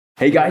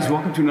Hey guys,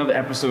 welcome to another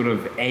episode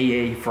of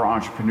AA for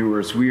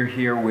Entrepreneurs. We are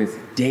here with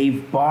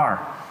Dave Barr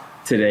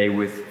today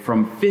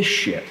from Fish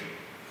Shit.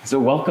 So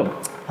welcome.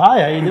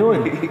 Hi, how you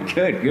doing?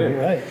 Good.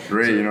 All right.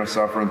 Great,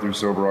 suffering through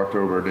Sober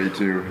October, day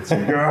 2. It's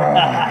like,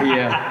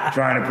 Yeah.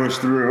 trying to push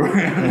through.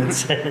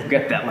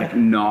 Got that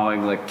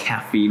gnawing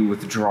caffeine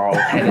withdrawal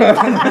headache.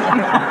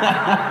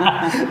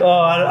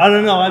 I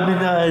don't know.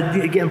 I've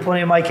been getting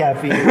plenty of my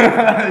caffeine.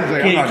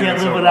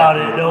 Can't live without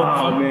it. No,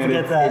 Oh man,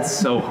 forget that. it's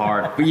so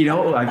hard. But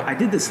I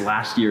did this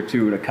last year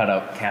too to cut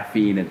out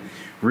caffeine, and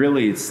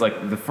really it's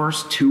like the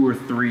first 2 or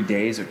 3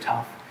 days are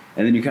tough,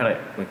 and then you gotta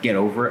get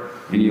over it,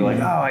 and you're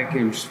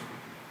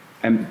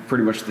I'm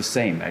pretty much the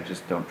same. I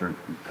just don't drink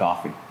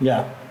coffee.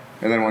 Yeah.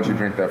 And then once you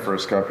drink that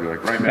first cup, you're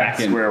like, right back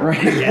to in. square one.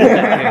 Right.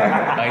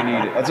 Yeah, I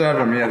need it. That's what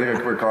happened to me. I think I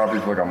quit coffee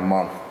for a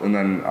month, and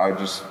then I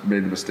just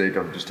made the mistake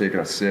of just taking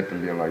a sip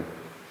and being like,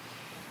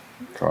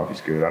 coffee's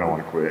good, I don't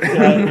want to quit.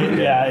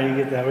 Yeah, you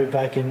get that right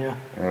back in you.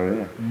 Oh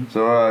yeah.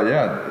 So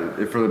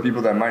for the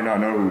people that might not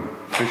know who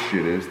Fish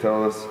Shit is,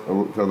 tell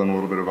them a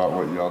little bit about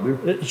what y'all do.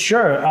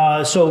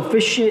 Sure. So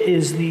Fish Shit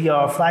is the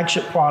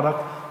flagship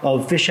product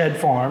of Fish Head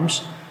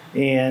Farms,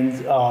 and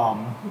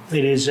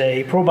it is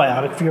a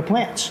probiotic for your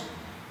plants,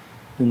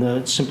 in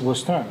the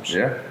simplest terms.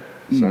 Yeah,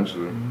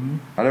 essentially.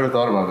 I never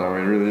thought about that way.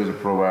 It really is a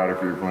probiotic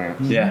for your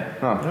plants. Yeah.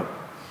 Huh. Yep.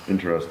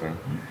 Interesting.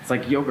 It's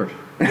like yogurt.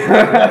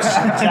 Yes,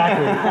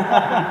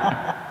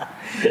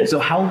 exactly. So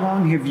how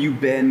long have you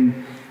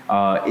been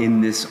in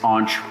this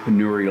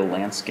entrepreneurial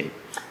landscape?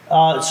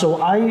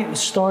 So I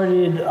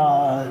started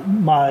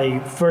my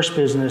first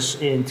business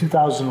in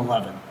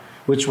 2011,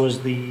 which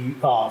was the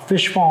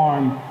fish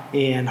farm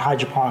and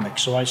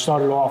hydroponics. So I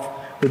started off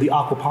with the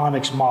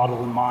aquaponics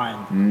model in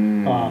mind,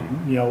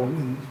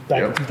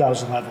 back in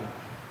 2011,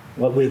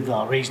 with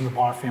Raising the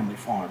Barr Family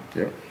Farm.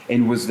 Yeah.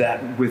 And was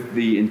that with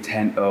the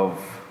intent of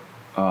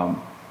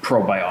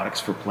probiotics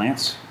for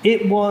plants?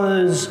 It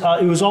was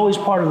always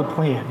part of the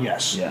plan,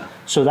 yes. Yeah.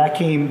 So that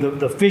came,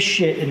 the Fish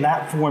Shit in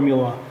that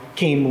formula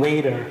came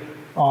later,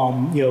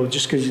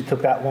 just because it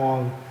took that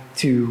long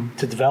to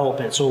develop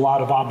it. So a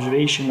lot of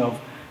observation of,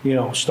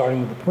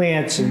 starting with the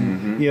plants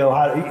and,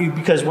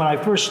 because when I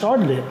first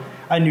started it,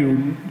 I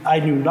knew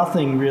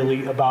nothing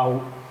really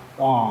about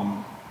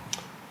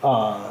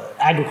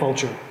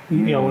agriculture,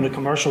 in a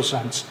commercial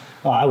sense.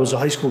 I was a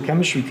high school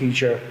chemistry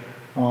teacher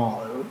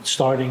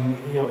starting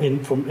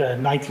from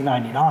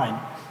 1999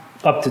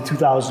 up to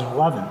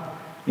 2011.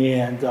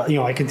 And,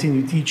 I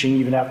continued teaching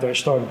even after I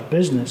started the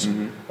business.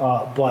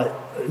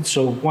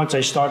 So once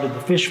I started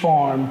the fish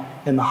farm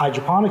and the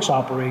hydroponics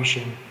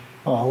operation,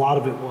 a lot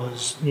of it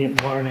was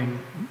learning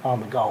on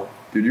the go.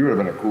 Dude, you would have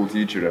been a cool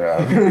teacher to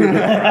have.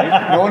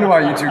 No wonder why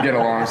you two get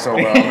along so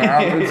well.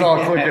 Man. It's all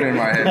clicking in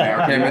my head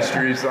now.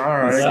 Chemistry, so all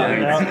right.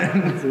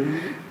 Yeah.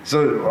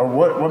 So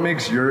what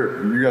makes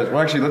you guys, well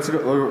actually let's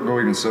go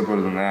even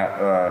simpler than that.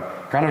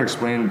 Kind of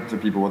explain to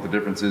people what the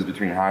difference is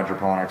between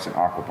hydroponics and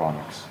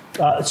aquaponics.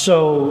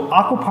 So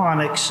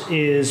aquaponics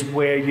is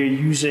where you're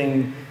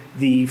using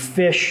the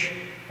fish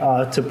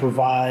to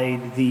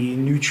provide the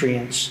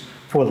nutrients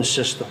for the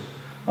system.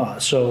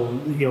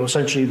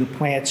 Essentially the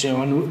plants,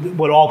 and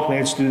what all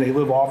plants do, they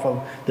live off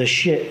of the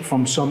shit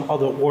from some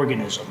other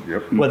organism.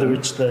 Yep. Whether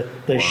it's the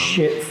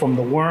shit from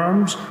the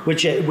worms,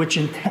 which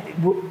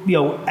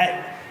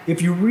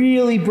if you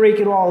really break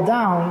it all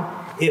down,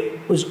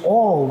 it was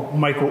all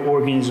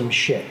microorganism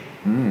shit.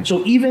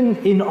 So even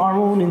in our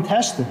own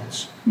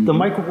intestines, the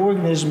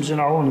microorganisms in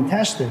our own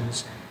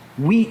intestines,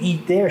 we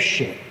eat their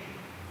shit,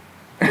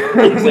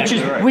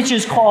 which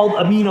is called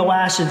amino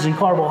acids and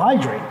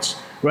carbohydrates.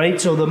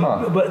 Right, so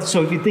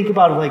so if you think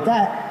about it like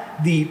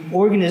that, the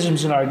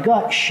organisms in our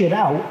gut shit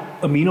out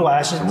amino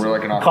acids, so we're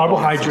like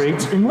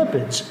carbohydrates, and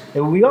lipids,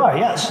 and we are,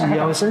 yes,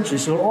 essentially.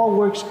 So it all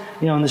works,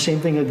 in the same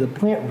thing as the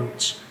plant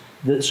roots.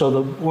 So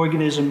the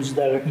organisms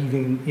that are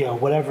eating,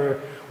 whatever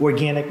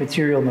organic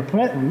material in the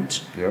plant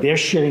roots, they're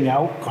shitting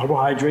out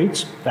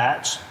carbohydrates,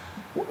 fats,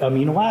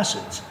 amino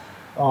acids,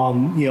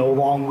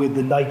 along with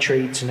the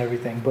nitrates and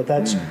everything. But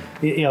that's,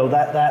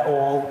 that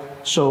all.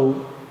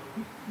 So.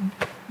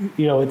 At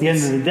the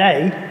end of the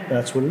day,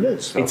 that's what it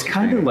is. It's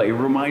kind of it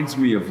reminds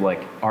me of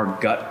our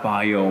gut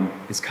biome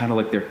is kind of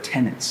like their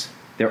tenants.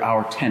 They're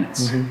our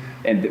tenants.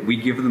 And we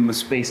give them a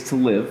space to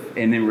live,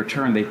 and in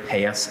return, they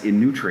pay us in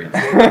nutrients.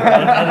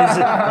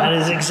 that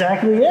is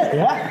exactly it,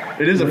 yeah.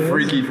 It is a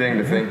freaky thing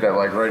to think that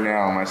right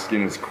now my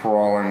skin is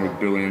crawling with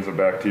billions of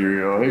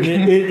bacteria. It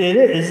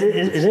is.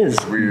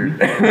 It's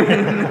weird.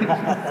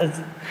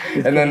 And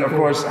then, of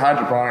course,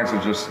 hydroponics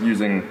is just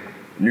using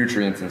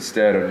nutrients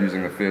instead of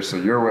using the fish. So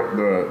the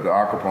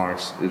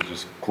aquaponics is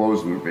just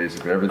closed loop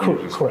basically.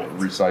 Everything's just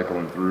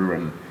recycling through,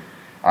 and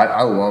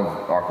I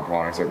love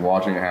aquaponics.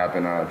 Watching it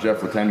happen.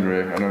 Jeff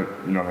Letendre, I know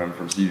you know him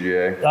from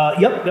CGA.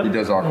 Yep. He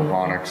does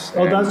aquaponics.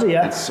 Oh, does he?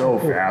 Yeah. It's so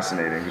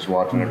fascinating just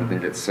watching everything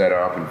get set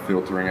up and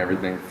filtering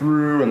everything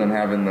through, and then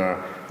having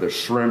the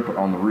shrimp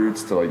on the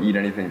roots to eat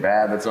anything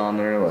bad that's on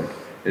there.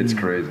 It's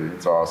crazy.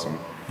 It's awesome.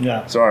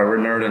 Yeah. Sorry, we're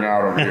nerding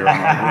out over here on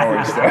my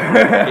growing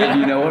stuff.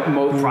 You know what?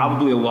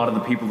 Probably a lot of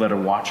the people that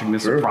are watching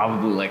this are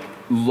probably like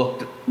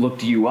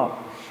looked you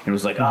up and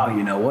was like, oh,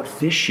 you know what?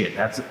 Fish shit.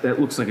 That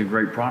looks like a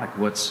great product.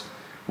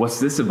 What's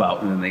this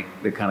about? And then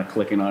they're kind of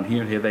clicking on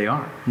here, and here they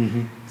are.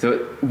 Mm-hmm. So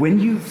when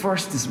you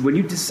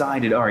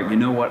decided, all right, you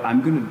know what?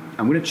 I'm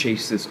gonna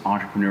chase this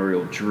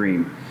entrepreneurial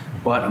dream,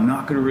 but I'm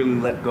not gonna really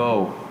let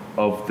go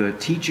of the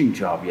teaching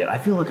job yet. I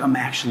feel like I'm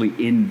actually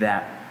in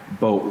that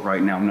boat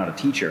right now. I'm not a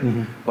teacher,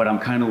 but I'm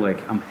kind of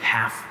like, I'm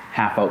half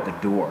out the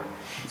door.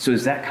 So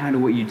is that kind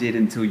of what you did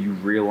until you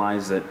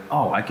realized that,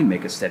 oh, I can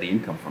make a steady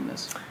income from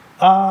this?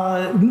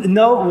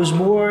 No, it was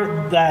more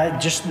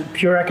that just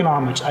pure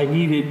economics. I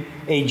needed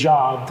a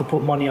job to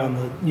put money on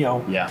the,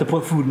 to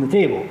put food on the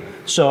table.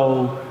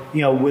 So,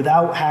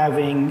 without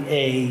having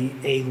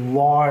a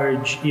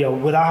large,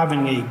 without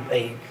having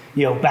a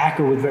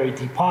backer with very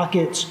deep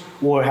pockets,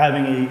 or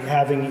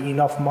having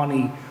enough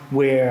money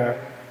where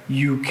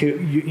you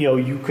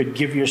could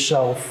give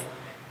yourself,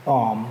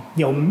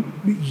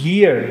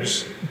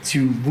 years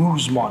to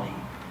lose money,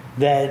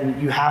 then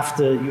you have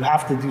to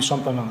do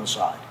something on the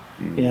side.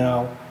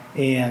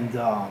 And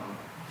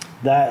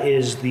that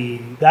is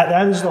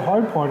the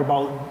hard part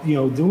about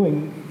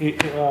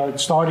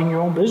starting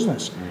your own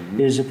business.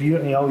 Is if you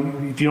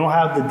don't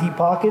have the deep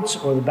pockets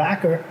or the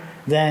backer,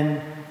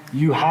 then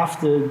you have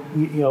to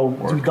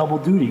do double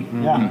duty.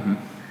 Yeah.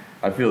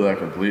 I feel that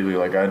completely.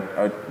 Like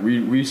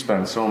we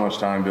spend so much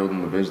time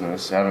building the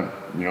business, haven't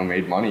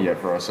made money yet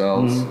for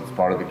ourselves. It's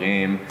part of the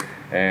game,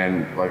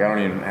 and like I don't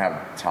even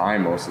have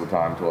time most of the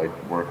time to like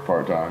work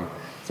part time.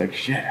 It's like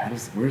shit.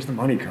 Where's the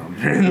money come?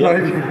 Kind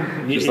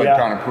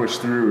of push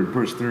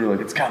through. Like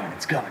it's coming.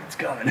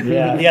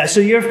 Yeah. So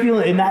you're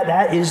feeling, and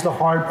that is the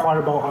hard part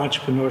about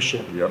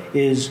entrepreneurship. Yep.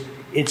 Is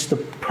it's the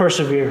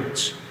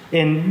perseverance.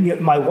 And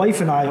my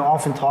wife and I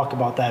often talk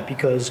about that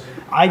because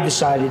I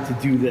decided to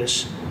do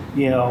this,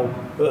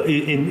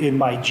 in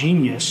my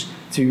genius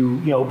to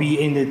be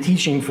in the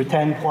teaching for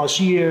 10 plus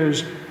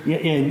years,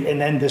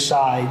 and then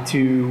decide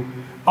to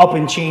up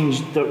and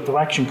change the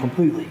direction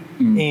completely.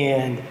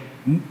 And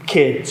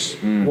kids,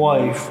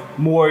 wife,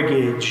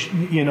 mortgage,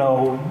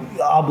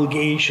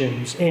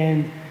 obligations,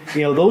 and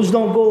those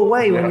don't go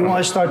away when you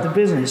want to start the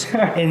business.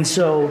 And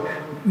so,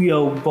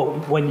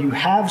 but when you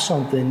have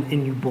something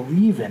and you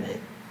believe in it,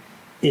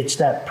 it's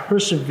that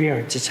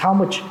perseverance. It's how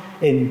much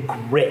and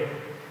grit,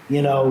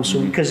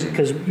 So because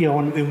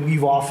and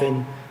we've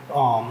often,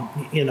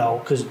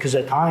 because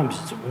at times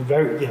it's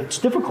very it's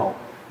difficult.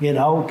 It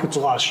puts a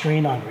lot of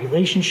strain on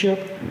relationship,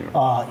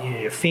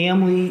 your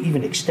family,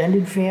 even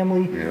extended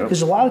family.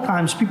 Because a lot of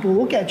times people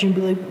look at you and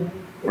be like,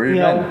 where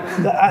you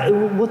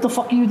been? What the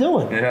fuck are you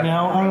doing? I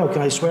don't know.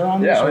 Can I swear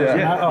on this?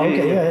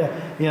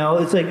 Yeah.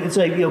 It's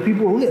like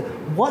people look at,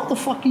 what the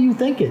fuck are you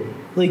thinking?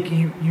 Like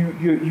you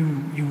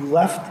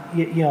left,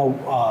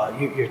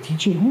 your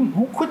teaching.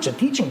 Who quits a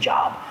teaching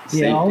job?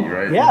 Safety,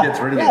 right? Yeah, who gets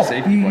rid of the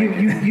safety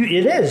blanket?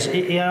 It is,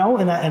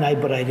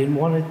 but I didn't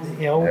want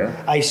to,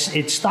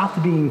 it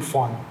stopped being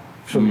fun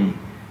for me,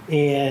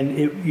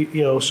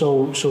 and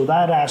so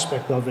that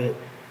aspect of it,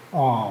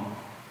 I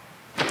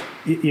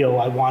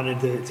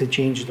wanted to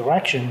change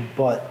direction,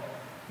 but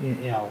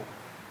and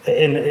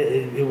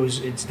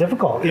it's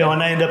difficult,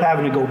 and I ended up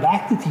having to go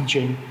back to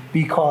teaching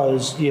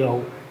because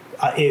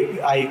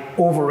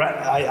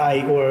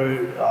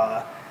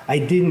I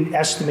didn't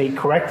estimate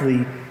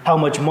correctly how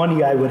much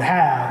money I would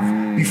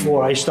have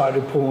before I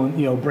started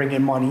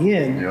bringing money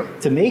in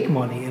to make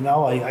money.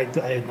 I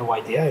had no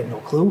idea, I had no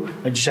clue.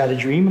 I just had a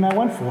dream and I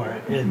went for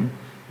it. And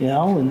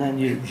and then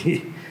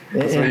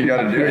that's what you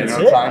got to do.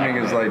 Timing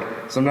is like,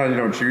 sometimes you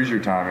don't choose your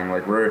timing.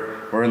 Like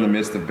we're in the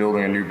midst of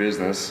building a new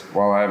business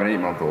while I have an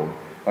 8-month-old.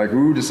 Like,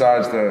 who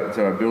decides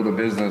to build a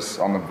business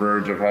on the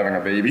verge of having a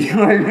baby?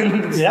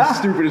 It's the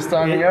stupidest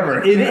timing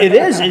ever. It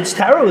is. It's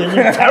terrible. It's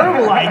a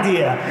terrible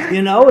idea,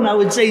 And I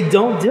would say,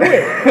 don't do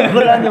it.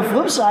 But on the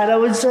flip side, I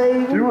would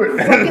say, do it.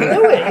 Fucking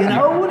do it.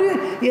 What do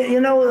you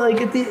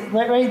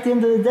like right at the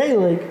end of the day,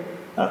 like.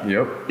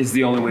 It's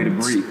the only way to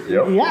breathe.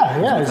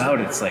 Yeah.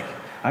 Without it, it's like,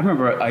 I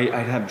remember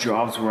I'd have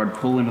jobs where I'd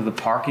pull into the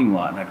parking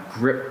lot and I'd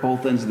grip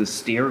both ends of the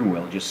steering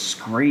wheel and just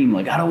scream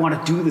like, I don't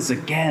want to do this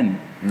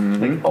again.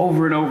 Like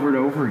over and over and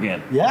over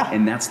again. Yeah.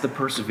 And that's the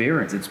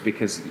perseverance. It's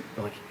because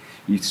like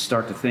you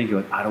start to think,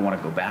 like, I don't want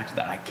to go back to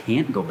that. I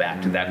can't go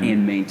back to that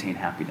and maintain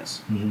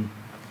happiness.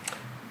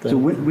 So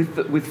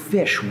with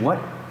fish, what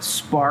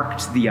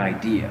sparked the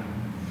idea?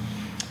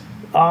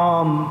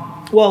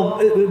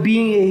 Well,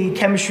 being a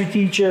chemistry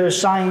teacher,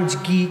 science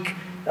geek,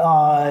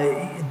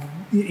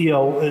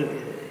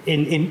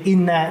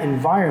 in that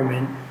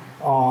environment,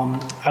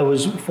 I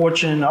was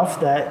fortunate enough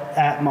that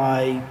at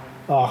my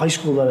high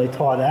school that I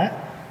taught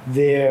at,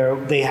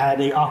 they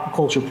had an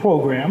aquaculture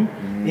program,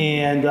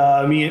 and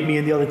me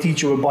and the other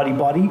teacher were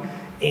buddy,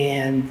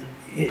 and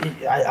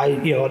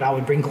I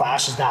would bring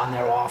classes down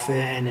there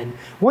often. And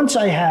once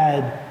I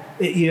had,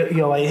 I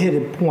hit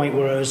a point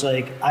where I was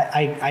like,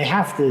 I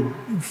have to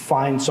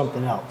find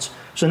something else.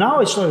 So now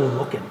I started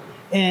looking,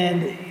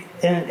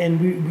 and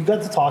we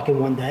got to talking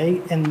one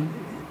day, and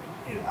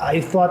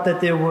I thought that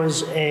there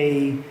was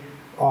a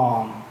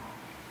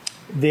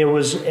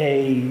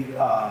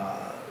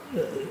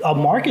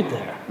market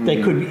there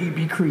that could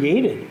be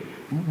created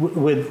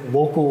with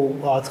local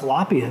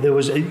tilapia. There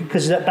was,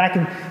 because back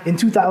in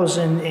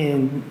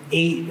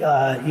 2008,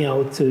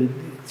 to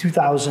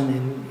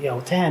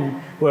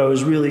 2010, where I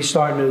was really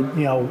starting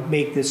to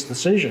make this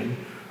decision.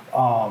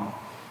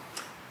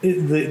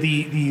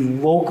 The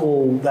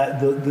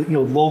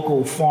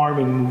local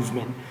farming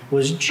movement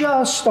was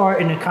just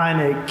starting to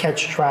kind of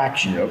catch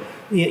traction. Yep.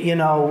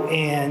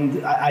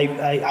 And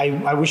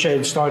I wish I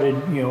had started,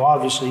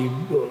 obviously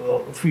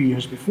 3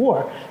 years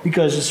before,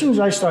 because as soon as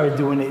I started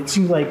doing it, it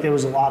seemed like there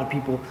was a lot of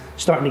people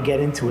starting to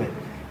get into it.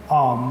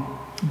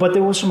 But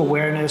there was some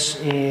awareness,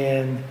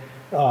 and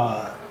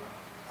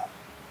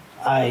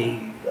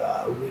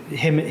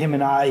him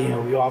and I,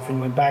 we often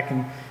went back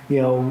and, a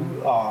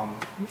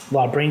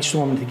lot of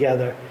brainstorming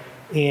together.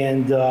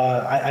 And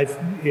I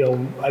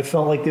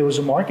felt like there was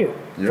a market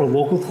for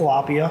local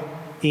tilapia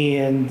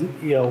and,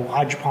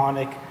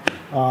 hydroponic,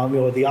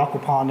 the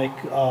aquaponic,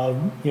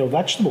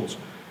 vegetables.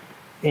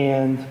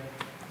 And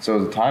so it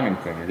was a timing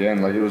thing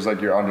again. Like, it was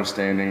like your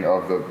understanding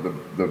of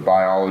the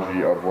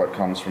biology of what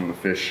comes from the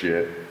fish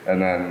shit, and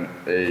then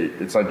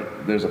it's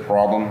like there's a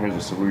problem, here's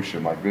a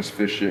solution. Like, this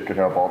fish shit could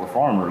help all the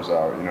farmers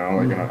out,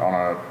 like on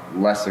a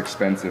less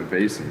expensive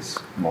basis,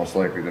 most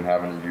likely, than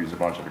having to use a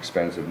bunch of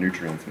expensive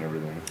nutrients and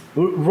everything.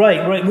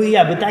 Right. Well,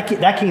 yeah, but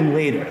that came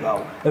later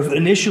though.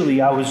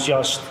 Initially, I was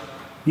just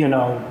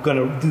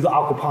gonna do the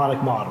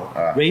aquaponic model,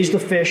 raise the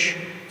fish,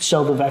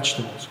 sell the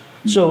vegetables.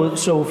 So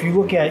if you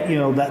look at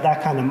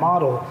that kind of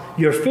model,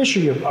 your fish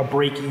are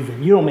break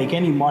even. You don't make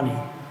any money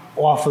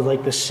off of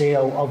like the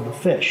sale of the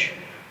fish,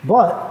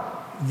 but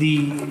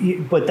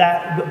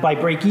that by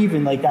break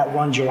even, like, that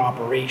runs your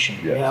operation.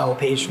 Yes. It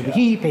pays for the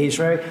heat, pays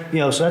for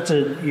so that's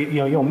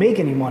you don't make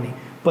any money.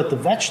 But the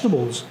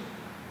vegetables,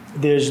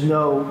 there's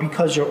no,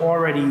 because you're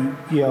already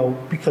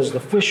because the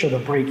fish are the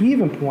break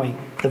even point,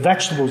 the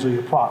vegetables are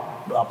your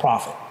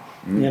profit.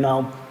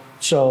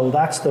 So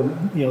that's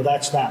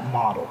that's that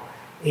model.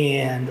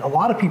 And a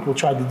lot of people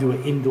tried to do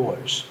it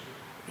indoors,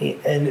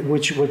 and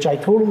which I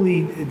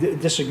totally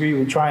disagree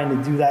with trying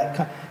to do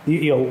that.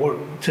 Or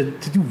to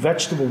do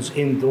vegetables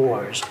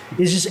indoors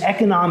is just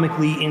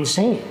economically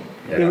insane.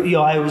 Yeah.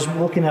 I was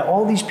looking at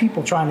all these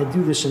people trying to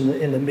do this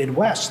in the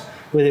Midwest,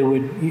 where they were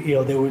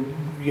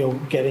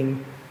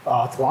getting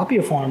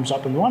tilapia farms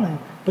up and running,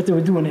 but they were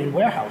doing it in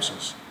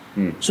warehouses.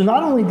 So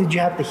not only did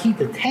you have to heat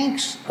the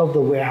tanks of the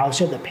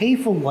warehouse, you had to pay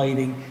for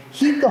lighting,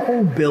 heat the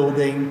whole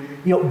building,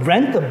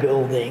 rent the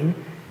building.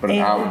 But an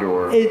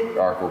outdoor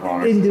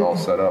aquaponics is all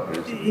set up,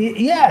 basically.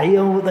 Yeah,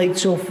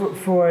 so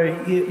for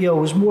it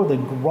was more the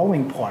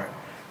growing part.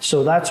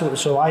 So that's what.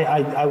 So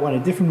I went a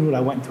different route.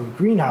 I went into a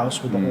greenhouse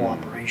with the whole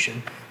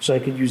operation, so I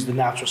could use the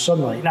natural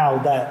sunlight. Now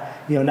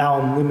that now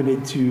I'm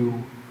limited to,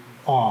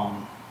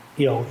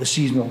 the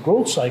seasonal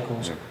growth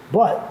cycles,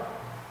 but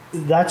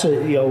that's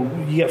you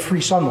get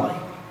free sunlight,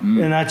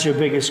 and that's your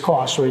biggest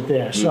cost right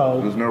there.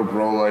 So there's no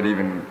grow light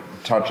even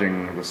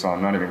touching the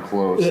sun, not even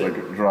close, like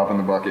dropping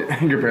the bucket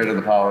compared to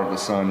the power of the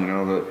sun.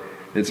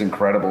 It's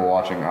incredible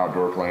watching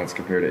outdoor plants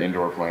compared to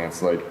indoor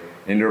plants. Like,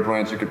 indoor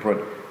plants, you could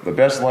put the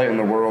best light in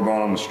the world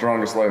on them, the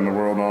strongest light in the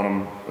world on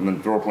them, and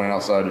then throw a plant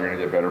outside, you're gonna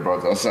get better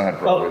buds outside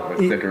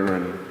probably, thicker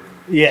and.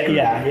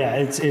 Yeah.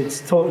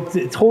 It's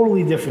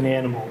totally different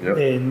animal, Yep.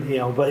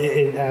 And but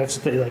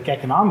it's like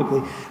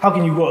economically, how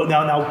can you grow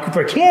now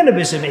for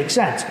cannabis? It makes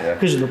sense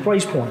because of the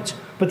price points.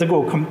 But to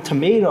grow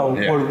tomato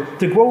or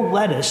to grow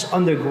lettuce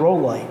under grow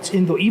lights,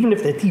 even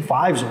if they're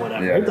T5s or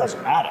whatever, it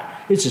doesn't matter.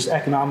 It's just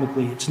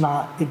economically, it's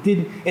not. It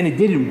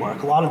didn't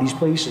work. A lot of these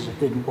places, it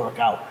didn't work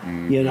out.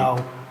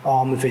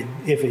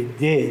 If it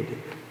did,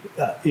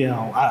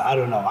 I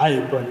don't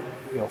know.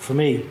 But for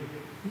me,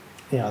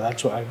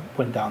 that's why I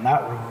went down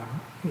that road.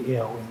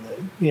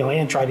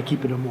 And try to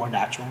keep it a more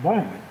natural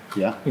environment.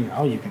 Yeah. You're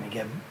going to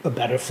get a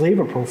better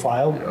flavor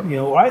profile.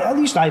 Or at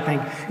least I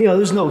think.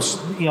 There's no.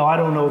 I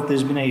don't know if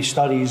there's been any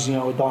studies,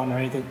 done or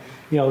anything,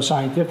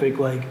 scientific.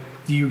 Like,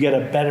 do you get a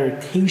better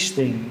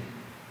tasting?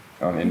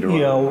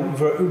 Indoor.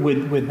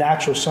 With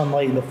natural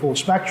sunlight in the full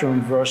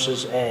spectrum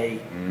versus a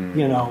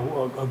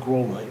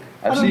grow light.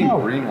 I've seen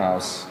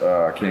greenhouse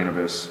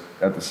cannabis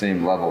at the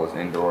same level as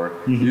indoor.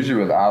 Usually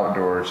with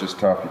outdoor, it's just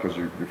tough because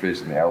you're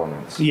facing the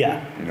elements. So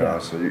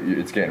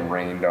it's getting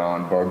rained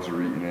on, bugs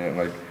are eating it.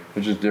 Like,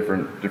 there's just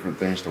different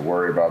things to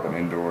worry about than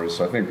indoors.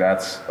 So I think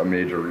that's a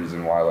major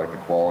reason why, like, the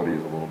quality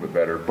is a little bit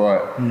better.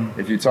 But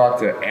if you talk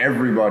to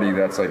everybody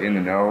that's, like, in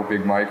the know,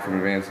 Big Mike from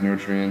Advanced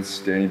Nutrients,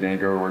 Danny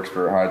Danko works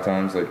for High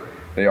Times, like,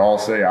 they all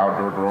say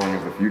outdoor growing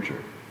is the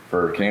future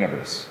for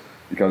cannabis.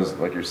 Because,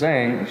 like you're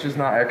saying, it's just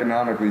not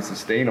economically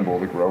sustainable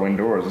to grow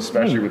indoors,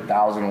 especially with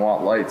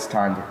 1,000-watt lights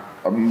times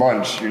a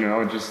bunch.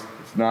 It's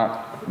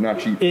not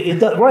cheap. It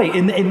does, right,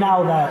 and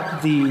now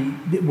that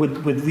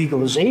with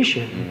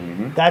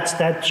legalization,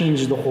 that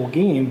changes the whole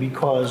game,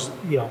 because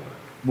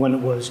when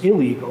it was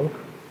illegal,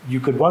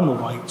 you could run the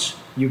lights.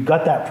 You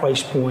got that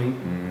price point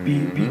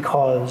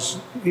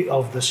because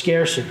of the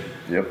scarcity.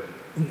 Yep.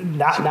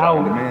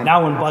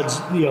 now when bud's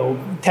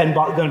going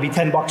to be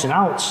 $10 an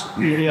ounce,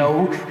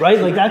 right?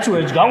 Like that's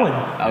where it's going.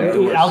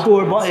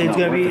 Outdoor bud, it's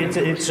going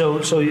to be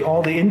so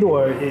all the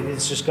indoor,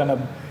 it's just going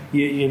to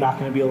you're not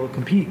going to be able to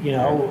compete.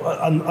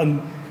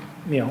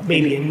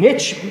 Maybe in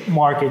niche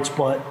markets,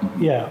 but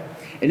yeah.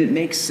 And it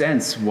makes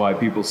sense why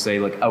people say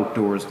like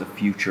outdoor is the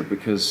future,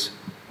 because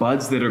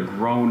buds that are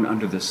grown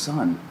under the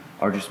sun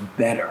are just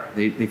better.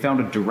 They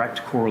found a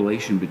direct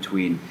correlation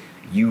between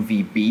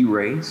UVB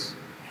rays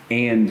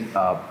and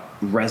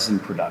resin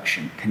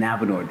production,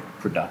 cannabinoid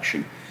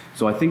production.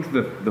 So I think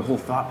the whole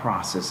thought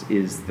process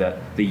is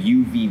that the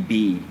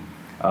UVB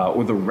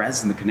or the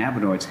resin, the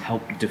cannabinoids,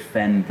 help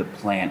defend the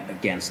plant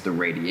against the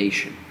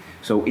radiation.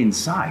 So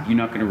inside, you're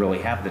not going to really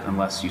have that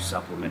unless you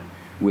supplement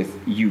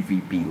with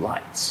UVB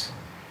lights.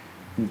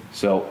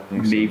 So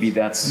maybe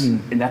that's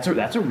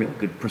a real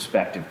good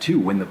perspective too.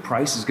 When the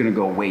price is going to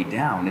go way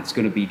down, it's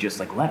going to be just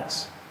like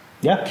lettuce,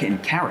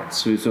 and carrots.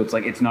 So it's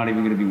like it's not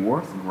even going to be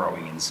worth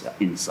growing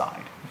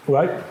inside.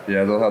 Right.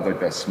 Yeah, they'll have like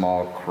that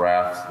small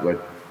craft like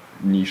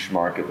niche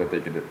market that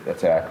they could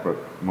attack, but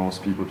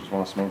most people just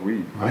want to smoke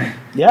weed. Right.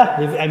 Yeah.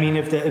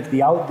 If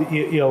the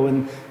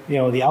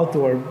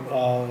outdoor,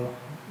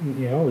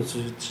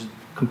 it's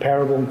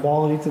comparable in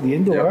quality to the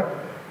indoor. Yep.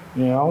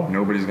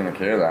 Nobody's gonna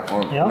care that.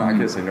 Well, I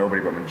can't say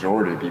nobody, but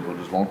majority of people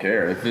just won't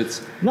care. If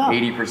it's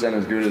 80%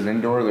 as good as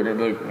indoor, they're gonna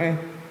be like,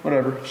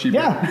 whatever, cheaper.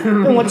 Yeah,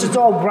 and once it's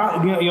all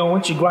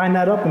once you grind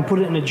that up and put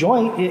it in a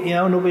joint,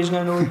 nobody's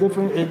gonna know the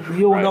difference.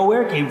 You won't know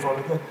where it came from.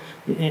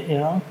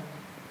 Yeah,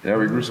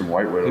 we grew some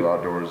white widow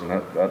outdoors, and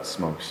that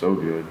smokes so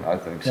good. I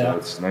think so.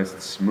 It's nice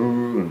and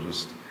smooth, and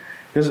just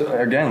because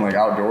again, like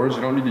outdoors,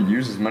 you don't need to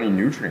use as many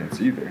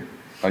nutrients either.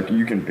 Like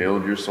you can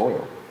build your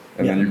soil.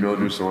 And then you build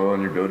your soil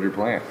and you build your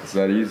plant. It's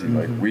that easy.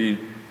 Like we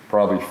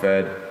probably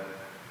fed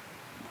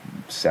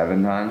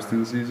 7 times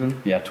through the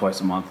season. Yeah,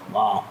 twice a month.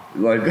 Wow.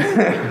 Like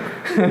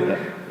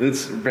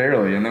it's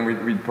barely. And then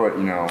we'd put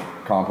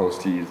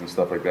compost teas and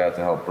stuff like that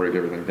to help break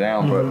everything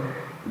down. But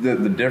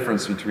the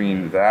difference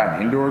between that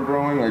and indoor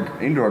growing,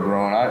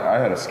 I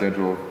had a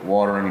schedule of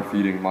watering and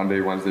feeding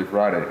Monday, Wednesday,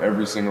 Friday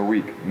every single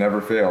week.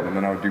 Never failed. And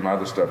then I would do my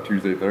other stuff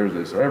Tuesday,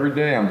 Thursday. So every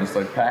day I'm just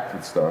like packed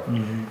with stuff.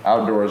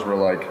 Outdoors were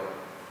like,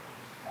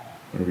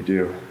 what do we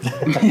do?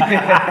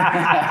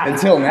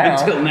 Until now.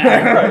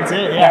 That's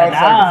it.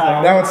 Yeah,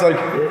 now it's like,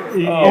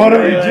 what do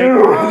we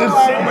do? There's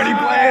so many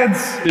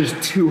plants. There's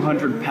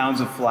 200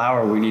 pounds of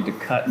flour we need to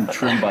cut and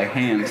trim by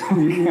hand.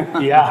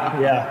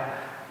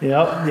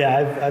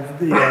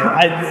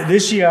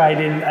 This year I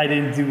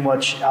didn't do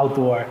much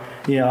outdoor.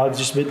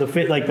 Just the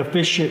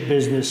fish ship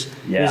business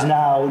is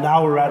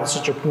now we're at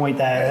such a point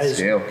that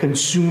is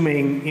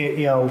consuming.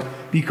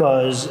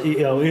 Because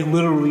it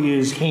literally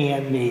is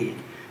handmade.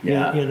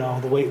 Yeah.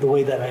 The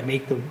way that I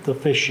make the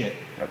fish shit.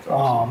 That's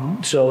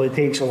awesome. So it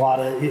takes a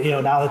lot of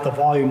now that the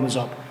volume was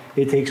up,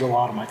 it takes a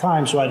lot of my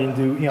time. So I didn't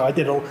do I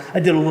did a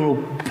little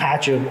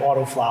patch of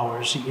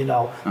autoflowers.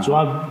 So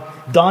I'm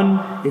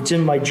done. It's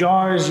in my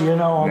jars.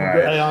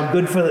 I'm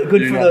good for the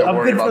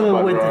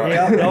winter.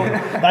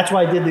 That's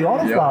why I did the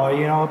autoflower.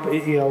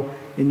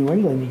 In New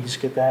England, you just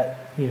get that.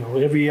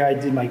 Every year I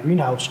did my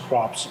greenhouse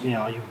crops.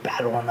 You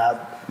battle on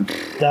that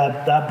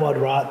bud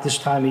rot this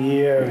time of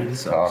year. And,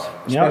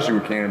 especially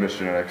with cannabis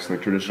genetics,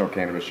 like traditional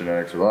cannabis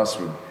genetics. With us,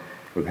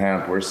 with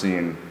hemp, we're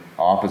seeing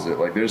opposite.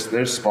 Like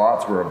there's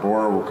spots where a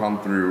borer will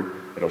come through,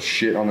 it'll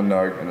shit on the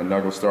nug, and the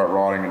nug will start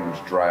rotting and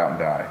just dry out and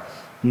die.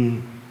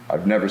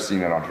 I've never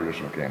seen that on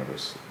traditional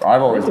cannabis.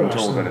 I've always been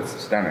told that it's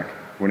systemic.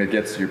 When it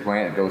gets to your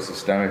plant, it goes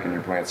systemic, and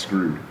your plant's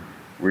screwed.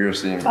 We are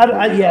seeing. So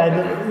and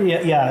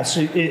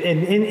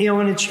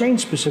it's strain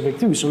specific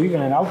too. So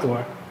even in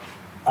outdoor,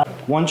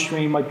 one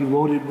strain might be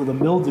loaded with a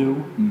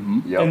mildew,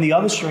 and the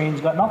other strain's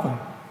got nothing.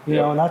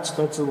 And that's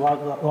a lot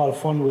of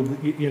fun with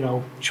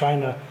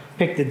trying to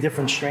pick the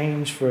different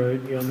strains for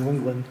New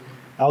England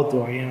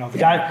outdoor.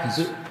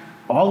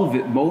 All of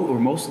it,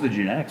 most of the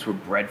genetics were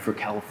bred for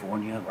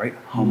California, right?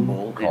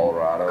 Humboldt,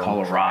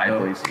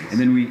 Colorado, and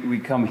then we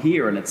come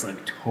here and it's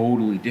like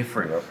totally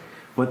different.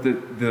 But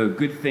the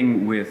good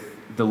thing with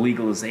the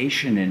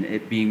legalization and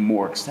it being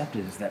more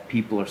accepted is that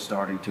people are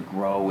starting to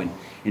grow and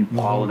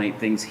pollinate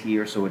things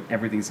here, so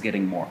everything's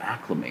getting more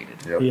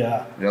acclimated.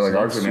 Like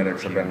our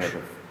genetics have been here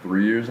for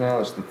 3 years now.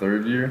 It's the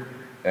 3rd year,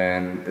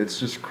 and it's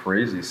just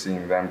crazy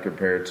seeing them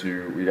compared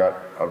to, we got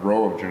a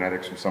row of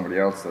genetics from somebody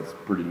else that's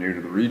pretty new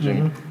to the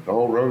region. The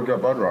whole road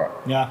got bud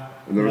rot.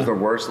 There was the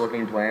worst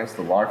looking plants,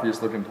 the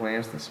larkiest looking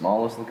plants, the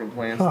smallest looking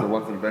plants, the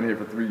ones that have been here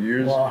for 3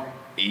 years.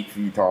 8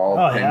 feet tall,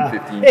 10,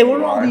 15 Hey,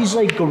 what are all these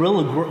like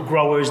guerrilla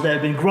growers that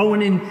have been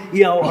growing in,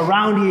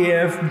 around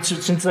here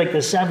since like the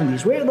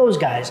 70s? Where are those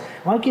guys?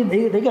 Why can't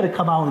they got to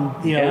come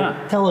out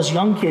and tell us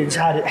young kids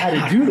how to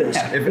do this?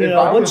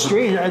 What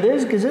strain are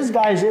this? Because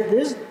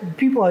there's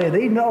people out here,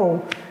 they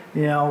know,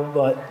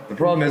 but the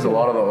problem is a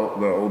lot of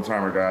the old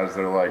timer guys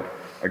that are like,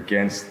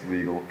 against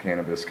legal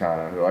cannabis kind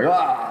of. They're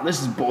like,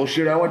 this is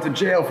bullshit. I went to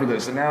jail for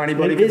this, and now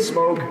anybody can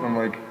smoke. And I'm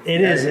like,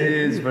 it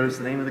is, but it's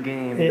the name of the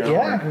game.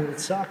 It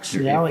sucks.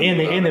 You know,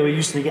 and they were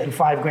used to getting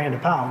 $5,000 a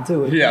pound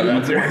too. Yeah,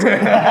 that's it.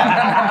 Like,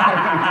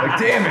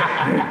 damn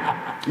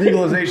it.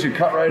 Legalization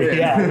cut right in.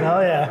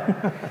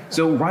 Yeah.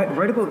 So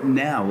right about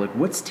now, like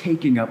what's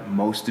taking up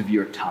most of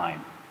your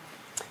time?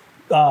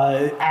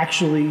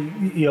 Actually,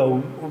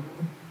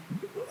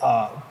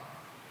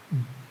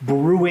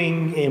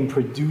 brewing and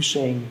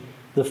producing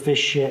the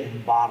fish shit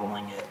and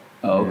bottling it.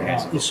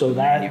 Okay. So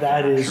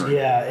that is,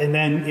 and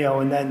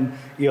then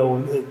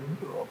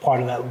part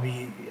of that would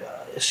be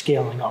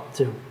scaling up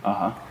too.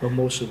 But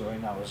most of it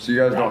right now is. So you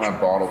guys don't have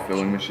bottle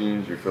filling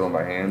machines? You're filling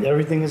by hand?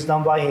 Everything is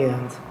done by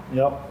hand.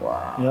 Yep.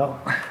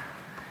 Wow. Yep.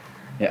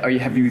 Yeah.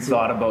 Have you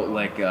thought about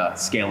like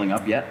scaling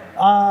up yet?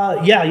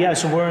 Yeah.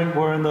 So we're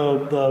in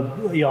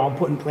the I'm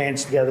putting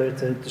plans together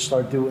to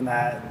start doing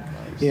that.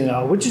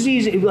 Which is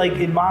easy. Like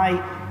in my,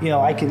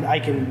 I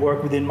can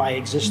work within my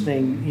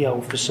existing,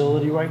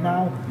 facility right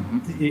now,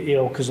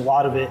 because a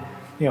lot of it,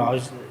 I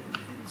was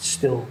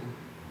still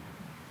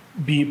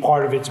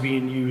part of it's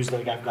being used.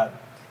 Like I've got,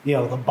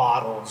 the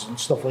bottles and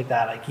stuff like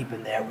that I keep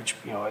in there, which,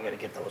 I got to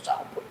get those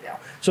out and put down.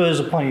 So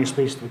there's plenty of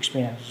space to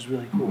expand, which is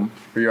really cool.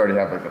 But you already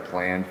have like a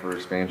plan for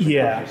expansion?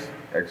 Yeah. Just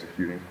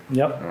executing?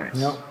 Yep. Nice.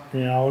 Yep.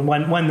 And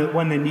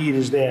when the need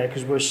is there,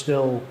 because we're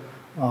still,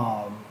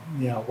 we're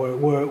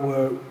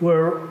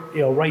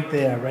right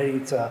there, ready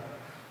to,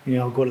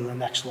 go to the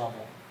next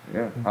level.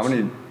 Yeah. How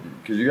many?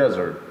 Because you guys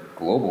are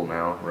global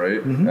now,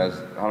 right?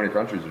 How many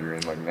countries are you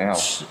in like now?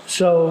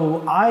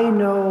 So I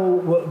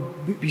know,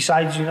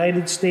 besides the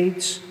United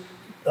States,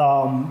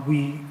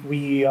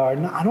 we are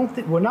not. I don't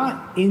think we're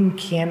not in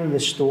Canada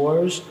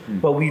stores,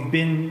 but we've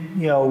been,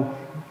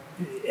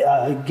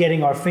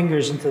 getting our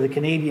fingers into the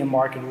Canadian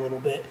market a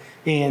little bit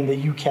and the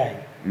UK.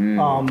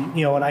 And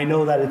I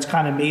know that it's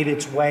kind of made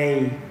its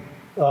way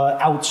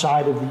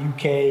outside of the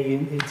UK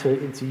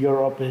into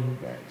Europe, and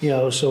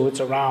so it's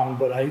around.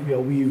 But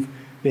we've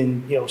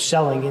been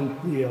selling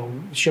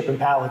and shipping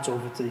pallets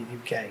over to the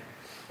UK.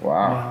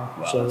 Wow.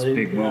 So that's a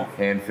big move.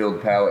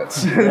 Hand-filled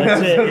pallets.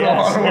 That's it.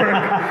 Yes.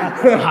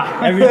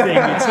 Everything.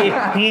 It's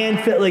hand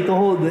fit, like the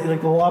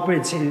whole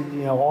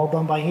operation. All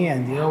done by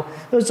hand.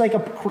 It's like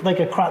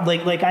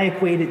I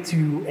equate it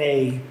to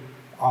a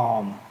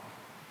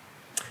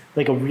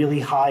like a really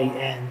high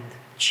end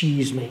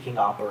cheese making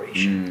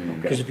operation.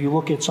 Because if you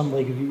look at some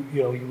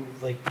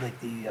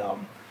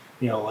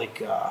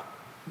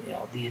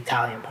the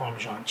Italian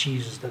Parmesan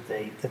cheeses that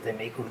they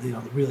make with the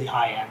really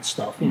high end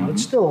stuff.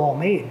 It's still all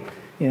made.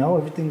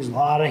 Everything's a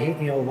lot of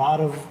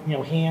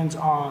hands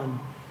on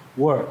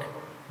work.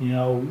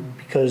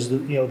 Because the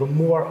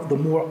more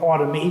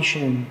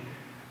automation,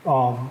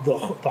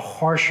 the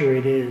harsher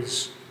it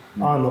is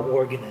on the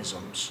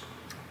organisms.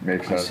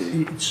 Makes sense.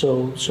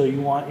 So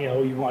you want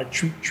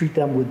to treat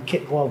them with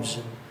kit gloves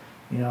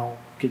and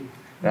get.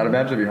 I'd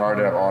imagine it'd be hard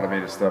to have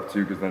automated stuff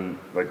too, because then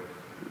like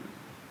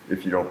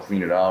if you don't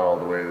clean it out all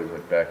the way, there's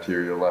like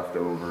bacteria left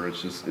over. It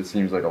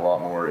seems like a lot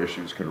more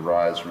issues could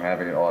arise from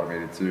having it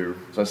automated too.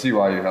 So I see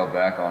why you held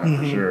back on it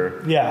for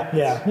sure.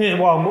 Yeah.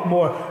 Well,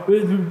 more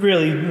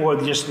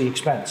just the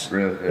expense.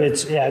 Really?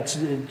 Yeah. It's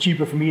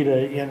cheaper for me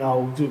to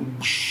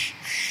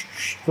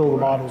fill the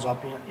bottles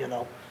up,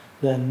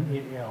 than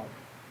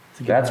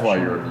That's why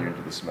you're immune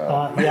to the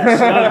smell.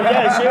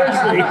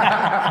 Seriously.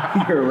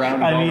 You're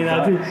around. I mean,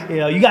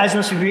 you guys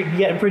must be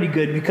getting pretty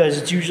good,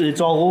 because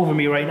it's all over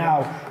me right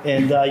now.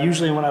 And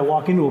usually when I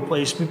walk into a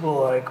place, people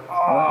are like,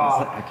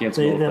 I can't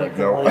smell it.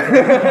 No.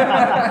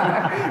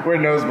 We're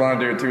nose blind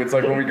to it too. It's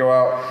like when we go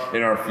out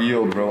in our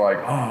field, we're like,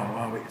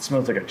 wow, it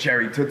smells like a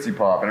cherry Tootsie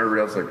Pop, and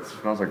everybody else like, it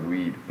smells like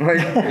weed. Like,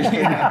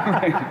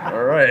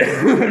 all right,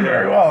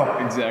 very well.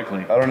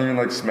 Exactly. I don't even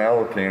like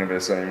smell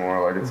cannabis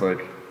anymore. Like it's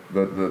like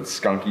the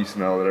skunky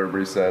smell that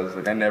everybody says.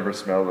 Like I never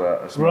smell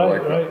that. I smell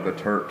the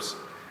terps.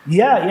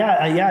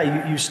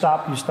 Yeah. You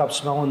stop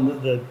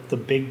smelling the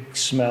big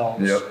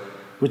smells. Yep.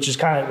 Which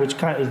kind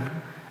of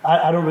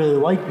I don't really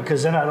like,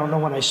 because then I don't know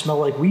when I smell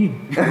like weed.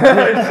 Same.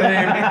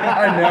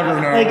 I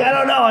never know. Like I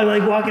don't know. I'm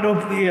like walking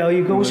up.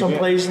 You go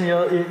someplace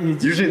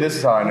and Usually this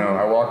is how I know.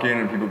 I walk in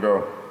and people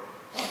go,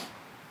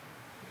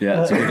 Yeah,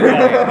 that's me.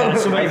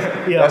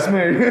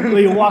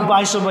 Well, you walk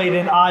by somebody in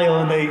an aisle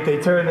and they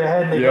turn their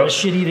head and they got a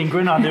shit-eating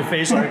grin on their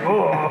face, like,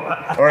 oh.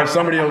 Or if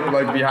somebody will,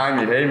 like behind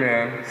me, hey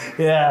man.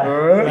 Yeah.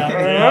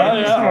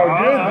 You smell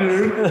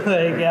good, dude.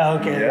 Like, yeah,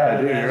 okay.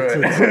 Yeah, dude,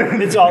 you're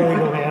right. It's all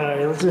legal, man.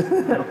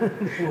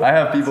 I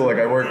have people, like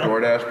I work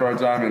DoorDash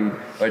part-time, and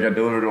like I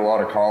deliver to a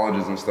lot of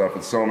colleges and stuff,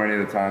 and so many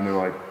of the time they're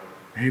like,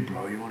 hey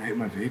bro, you want to hit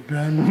my vape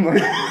pen? I'm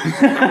like,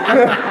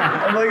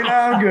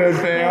 nah, I'm good,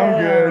 fam,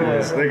 I'm good.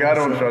 Like I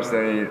don't trust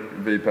any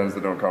vape pens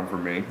that don't come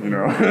from me,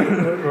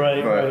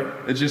 Right,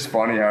 but it's just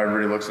funny how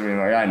everybody looks at me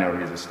like, I know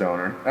he's a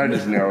stoner. I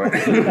just know it.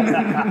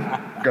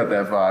 Got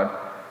that vibe.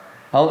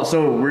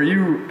 So were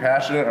you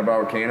passionate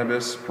about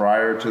cannabis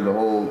prior to the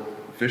whole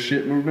fish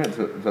shit movement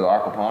to the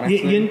aquaponics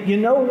thing? You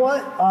know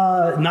what?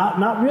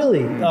 Not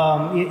really.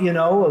 You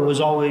know, it was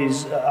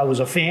always I was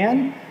a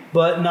fan,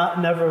 but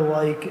never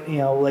like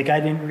like I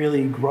didn't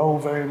really grow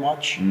very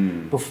much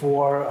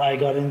before I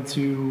got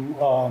into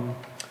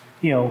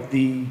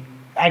the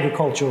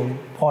agricultural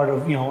part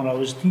of when I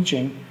was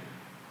teaching.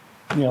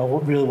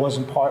 It really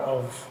wasn't part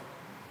of.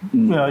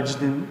 I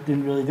just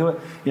didn't really do it.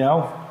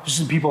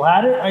 Just if people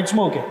had it, I'd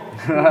smoke it.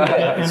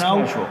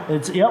 Casual.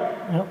 It's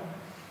yep.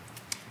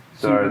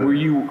 So were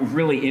you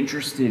really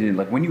interested in,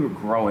 like, when you were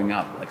growing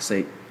up, like,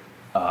 say,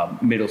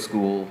 middle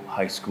school,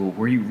 high school,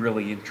 were you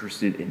really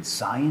interested in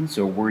science,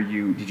 or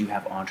did you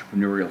have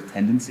entrepreneurial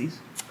tendencies?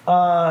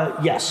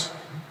 Yes.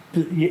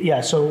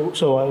 Yeah,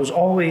 so I was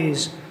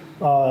always,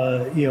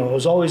 I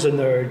was always a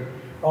nerd,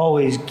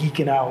 always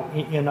geeking out,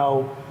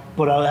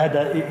 but I had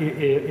that,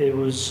 it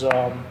was,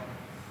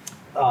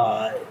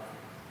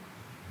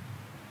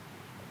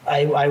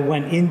 I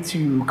went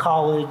into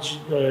college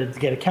to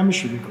get a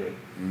chemistry degree.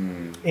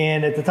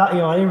 And at the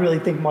time, I didn't really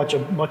think much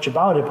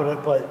about it,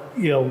 but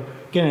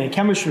getting a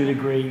chemistry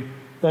degree,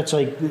 that's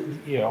like,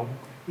 the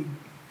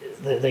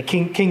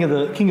king of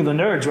the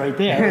nerds right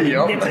there.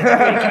 Yep.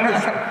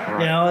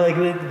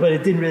 But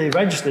it didn't really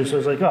register, so I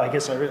was like, oh, I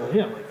guess I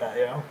really am like that,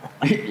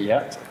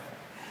 Yeah.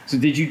 So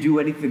did you do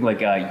anything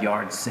like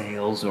yard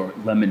sales or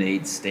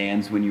lemonade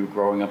stands when you were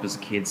growing up as a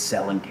kid,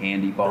 selling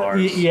candy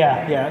bars?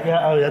 Yeah.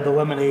 I had the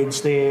lemonade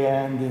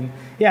stand, and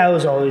I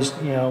was always,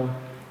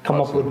 come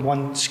up with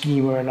one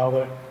scheme or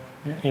another.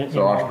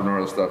 So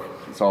entrepreneurial stuff,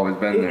 it's always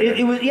been there.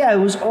 It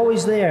was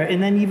always there.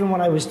 And then even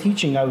when I was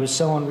teaching, I was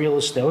selling real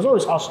estate. I was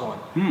always hustling.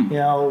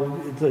 Real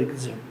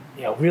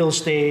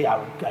estate.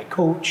 I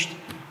coached.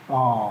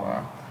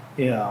 Wow.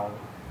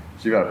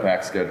 So you got a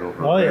packed schedule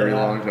for a very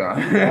long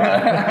time.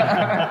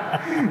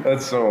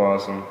 That's so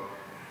awesome.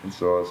 That's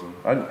so awesome.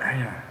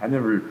 I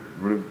never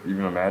would have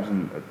even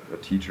imagined a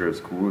teacher as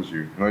cool as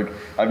you. Like,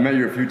 I've met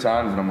you a few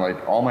times, and I'm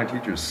like, all my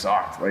teachers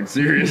sucked. Like,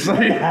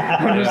 seriously.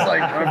 I'm just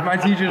like, if my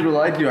teachers were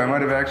like you, I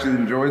might have actually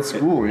enjoyed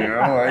school,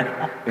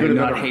 Like, could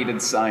not hated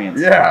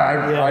science.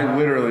 I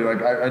literally,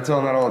 like, I tell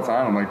them that all the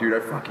time. I'm like, dude, I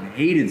fucking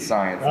hated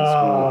science in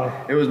school.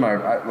 It was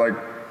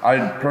I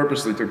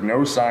purposely took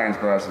no science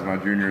classes my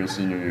junior and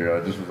senior year.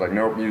 I just was like,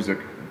 nope, music.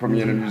 Put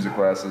me into music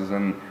classes,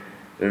 and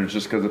it was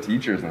just because of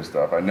teachers and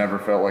stuff. I never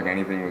felt like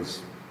anything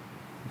was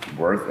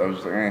worth. I was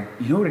just like, eh.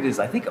 You know what it is?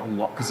 I think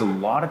because a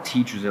lot of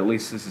teachers, at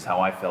least this is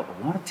how I felt,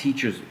 a lot of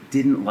teachers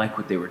didn't like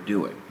what they were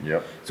doing.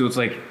 Yep. So it's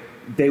like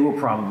they were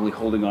probably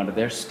holding onto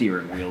their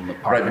steering wheel in the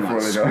parking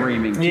lot,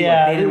 screaming.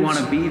 They didn't want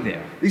to be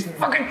there. These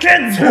fucking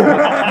kids!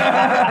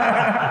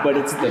 But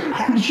it's the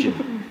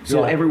passion.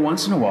 So every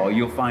once in a while,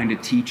 you'll find a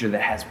teacher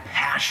that has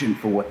passion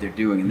for what they're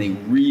doing, and they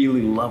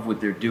really love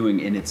what they're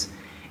doing, and it's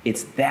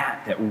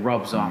that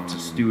rubs off to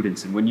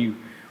students. And when you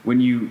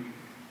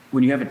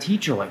have a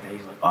teacher like that,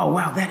 you're like, oh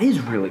wow, that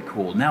is really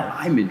cool. Now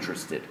I'm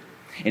interested.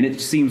 And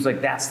it seems like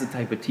that's the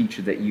type of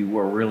teacher that you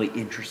were really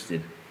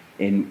interested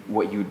in.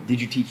 Did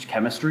you teach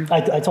chemistry?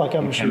 I taught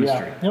chemistry.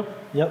 Yeah.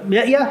 Yep.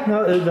 Yeah.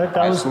 No,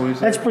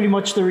 that's pretty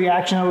much the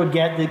reaction I would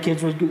get. The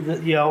kids would,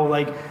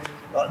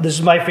 this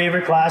is my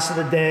favorite class of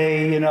the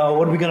day.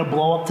 What are we going to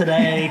blow up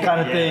today?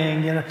 Kind of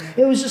thing.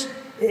 It was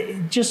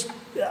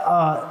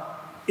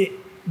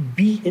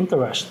be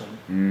interesting.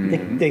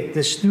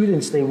 The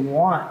students, they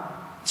want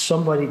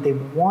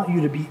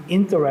you to be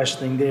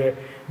interesting.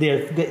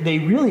 They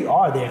really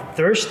are. They're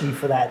thirsty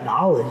for that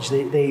knowledge.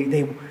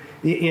 They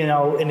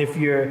and if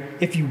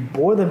you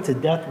bore them to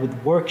death with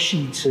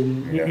worksheets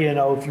and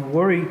if you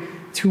worry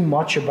too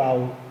much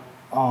about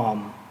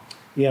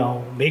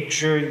make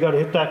sure you got to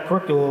hit that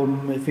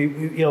curriculum. If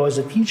you as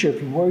a teacher,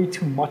 if you worry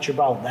too much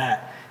about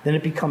that, then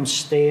it becomes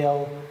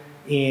stale.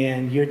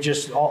 And you're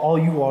just, all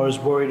you are is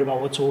worried about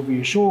what's over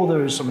your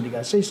shoulder, is somebody got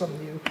to say something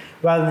to you,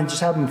 rather than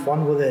just having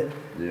fun with it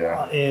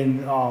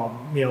and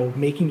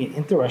making it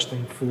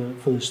interesting for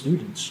the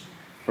students.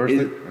 Go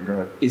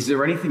ahead. Is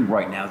there anything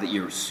right now that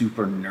you're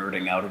super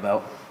nerding out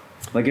about?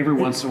 Like every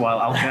once in a while,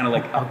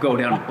 I'll go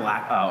down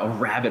a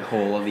rabbit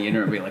hole on the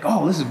internet and be like,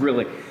 oh, this is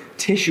really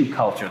tissue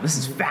culture. This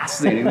is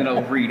fascinating. Then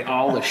I'll read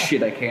all the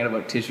shit I can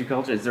about tissue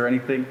culture. Is there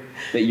anything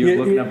that you're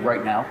looking up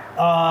right now?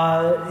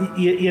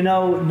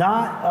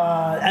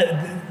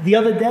 The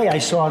other day I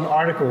saw an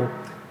article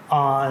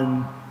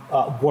on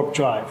warp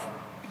drive.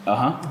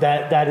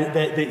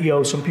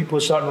 That some people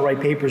are starting to write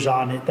papers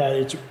on it. That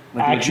it's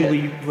like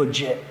actually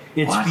legit.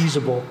 It's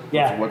feasible.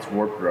 Yeah. What's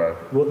warp drive?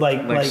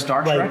 Like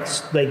Star Trek?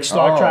 Like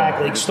Star Trek,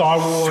 like Star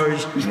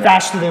Wars,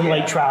 faster than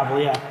light travel.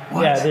 Yeah.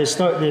 What? Yeah.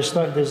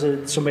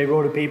 Somebody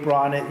wrote a paper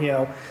on it.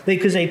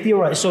 Because they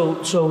theorize.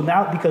 So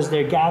now because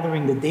they're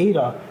gathering the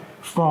data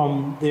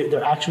from,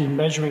 they're actually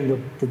measuring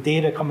the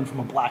data coming from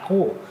a black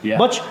hole. Yeah.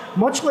 Much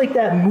like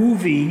that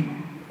movie.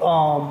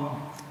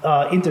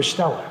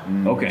 Interstellar.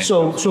 Okay.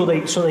 So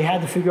they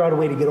had to figure out a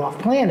way to get off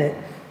planet,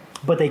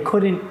 but they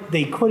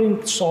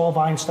couldn't solve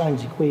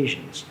Einstein's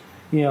equations,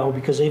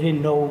 because they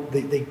didn't know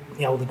the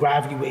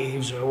gravity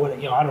waves or what.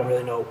 I don't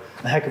really know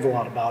a heck of a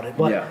lot about it,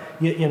 but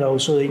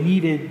so they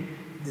needed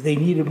they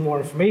needed more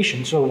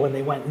information. So when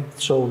they went,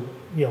 Matthew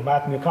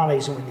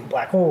McConaughey went in the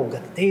black hole,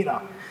 got the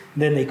data,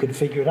 then they could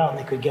figure it out and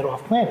they could get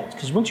off planets.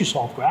 Because once you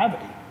solve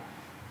gravity,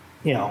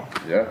 Yeah.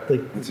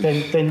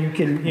 then you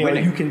can,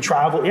 you can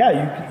travel.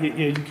 Yeah,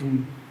 you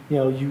can,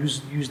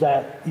 use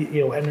that,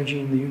 energy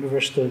in the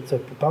universe to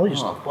propel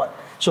yourself. But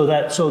so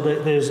that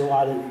there's a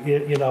lot of,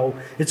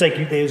 it's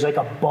like there's like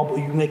a bubble.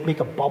 You make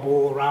a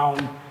bubble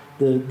around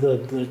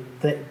the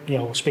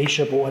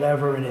spaceship or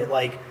whatever, and it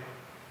like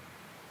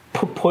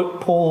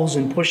pulls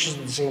and pushes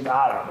at the same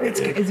time. I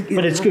don't know.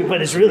 But it's good.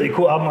 But it's really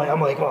cool. I'm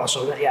like, oh,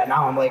 so yeah.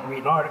 Now I'm like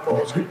reading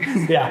articles.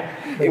 Yeah.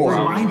 It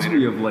reminds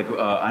me of like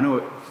I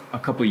know a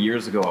couple of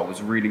years ago I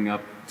was reading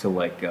up to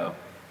like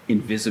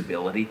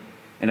invisibility,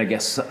 and I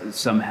guess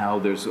somehow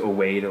there's a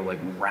way to like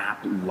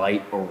wrap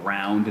light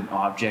around an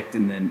object,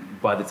 and then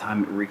by the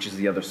time it reaches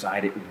the other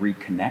side, it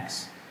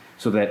reconnects.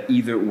 So that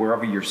either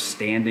wherever you're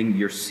standing,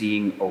 you're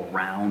seeing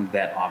around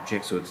that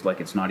object, so it's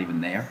like it's not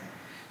even there.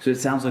 So it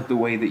sounds like the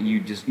way that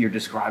you're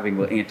describing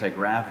the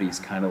anti-gravity is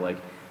kind of like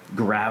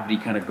gravity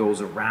kind of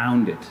goes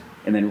around it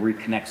and then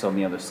reconnects on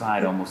the other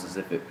side, almost as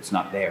if it's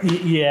not there.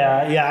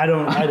 Yeah. I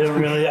don't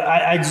really.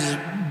 I just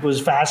was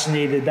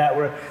fascinated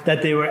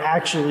that they were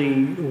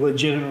actually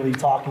legitimately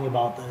talking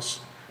about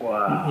this.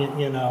 Wow.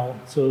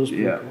 So it was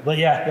pretty cool. But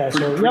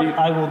so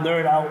I will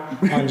nerd out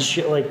on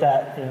shit like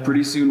that.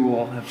 Pretty soon we'll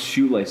all have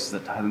shoelaces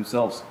that tie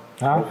themselves.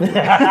 Huh?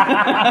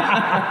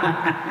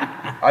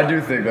 I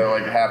do think that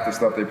like half the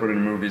stuff they put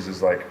in movies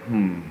is like,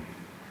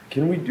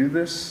 can we do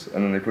this?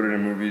 And then they put it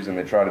in movies and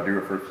they try to do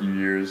it for a few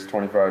years,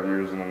 25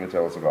 years, and then they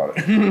tell us about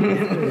it.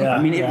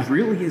 It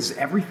really is,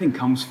 everything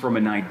comes from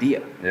an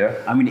idea. Yeah.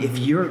 I mean, if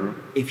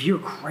you're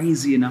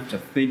crazy enough to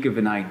think of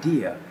an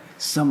idea,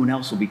 someone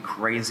else will be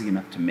crazy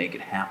enough to make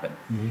it happen.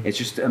 Mm-hmm. It's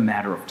just a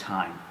matter of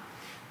time.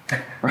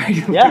 Right?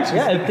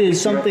 If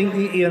there's something,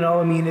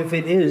 if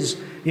it is,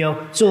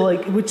 so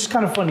like, which is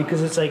kind of funny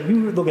because it's like,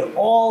 you look at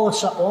all the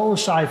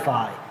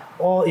sci-fi,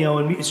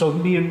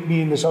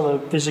 me and this other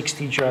physics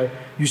teacher I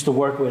used to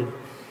work with,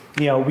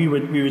 we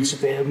would sit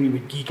there and we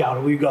would geek out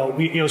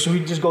and so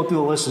we'd just go through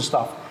the list of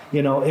stuff,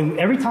 and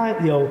every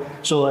time,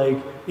 so like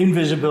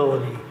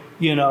invisibility,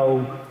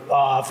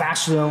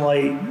 faster than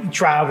light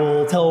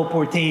travel,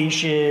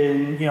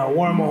 teleportation,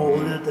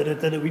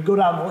 wormhole, we'd go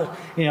down the list,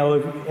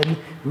 and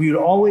we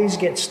would always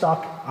get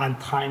stuck on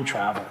time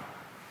travel.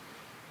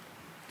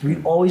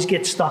 We'd always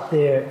get stuck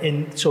there.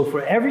 And so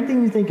for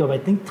everything you think of, I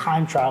think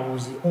time travel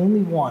is the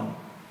only one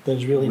that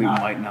is really not.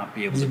 We might not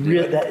be able to do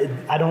it.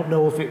 I don't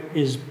know if it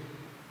is,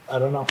 I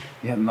don't know.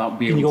 Yeah, not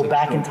be Can able you to go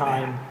back in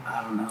time?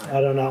 I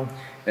don't know.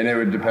 And it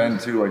would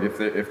depend too, like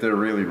if they're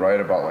really right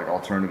about like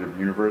alternative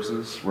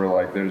universes where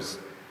like there's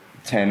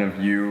 10 of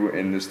you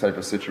in this type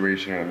of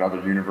situation in another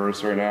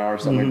universe right now or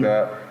something like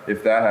that.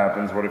 If that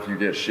happens, what if you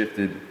get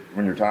shifted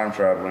when you're time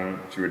traveling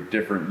to a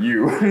different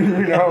you? Like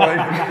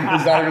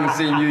it's not even the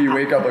same you. You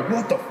wake up like,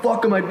 what the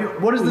fuck am I doing?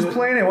 What is this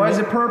planet? Why is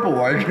it purple?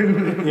 Like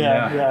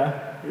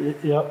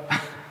Yep.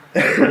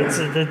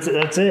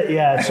 That's it.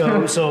 Yeah. So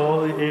who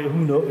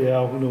knows?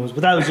 Yeah, who knows?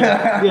 But that was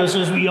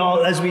so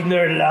as we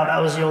nerded out, that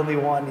was the only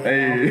one.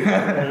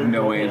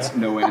 No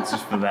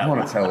answers for that. I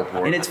want to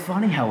teleport. And it's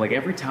funny how like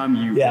every time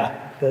you,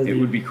 it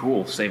would be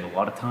cool, save a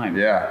lot of time.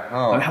 Yeah.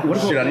 Oh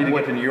shit! I need to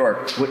get to New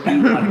York. What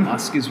Elon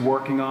Musk is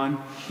working on,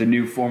 the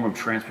new form of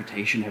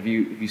transportation. Have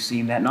you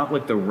seen that? Not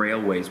like the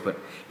railways, but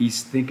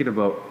he's thinking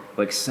about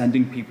like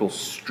sending people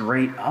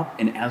straight up,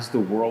 and as the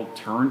world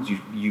turns,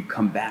 you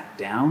come back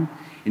down.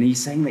 And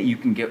he's saying that you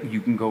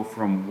can go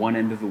from one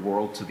end of the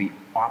world to the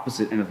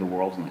opposite end of the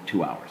world in like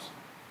 2 hours,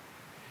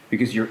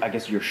 because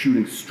you're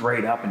shooting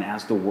straight up, and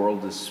as the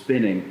world is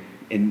spinning,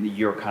 and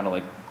you're kind of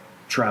like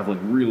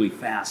traveling really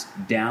fast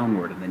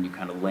downward, and then you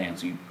kind of land.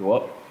 So you go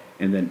up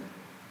and then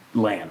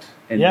land,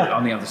 and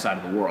on the other side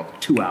of the world,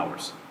 2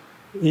 hours.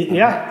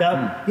 Yeah,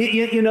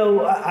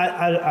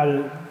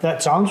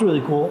 that sounds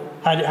really cool.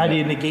 How do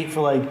you negate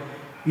for like,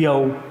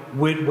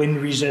 wind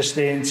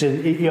resistance,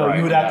 and you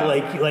would have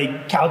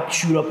to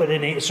shoot up at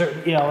a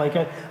certain,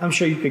 I'm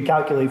sure you could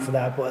calculate for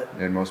that, but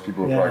and most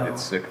people would probably get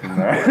sick from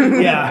that.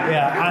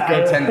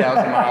 Go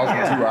 10,000 miles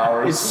in 2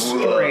 hours. It's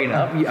straight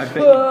up. I bet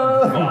you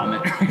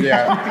vomit.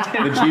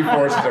 The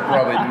G-forces are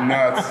probably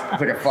nuts.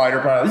 It's like a fighter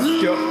pilot.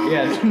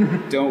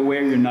 Don't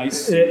wear your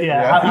nice. How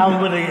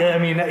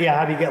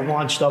do you get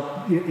launched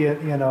up? You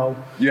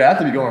have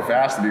to be going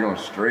fast to be going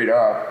straight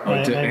up.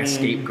 Or to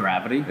escape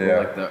gravity,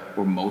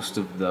 or most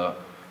of the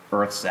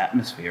Earth's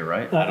atmosphere,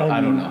 right?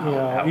 I don't know.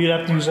 How you'd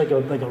have to use like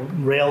a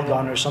rail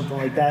gun or something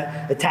like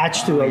that,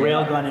 attached to a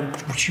rail gun and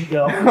shoot.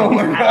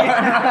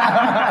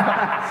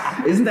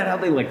 Isn't that how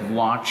they like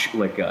launch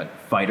like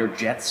fighter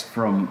jets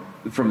from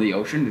the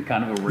ocean?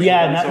 Kind of a rail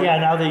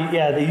gun. Now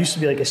they used to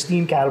be like a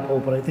steam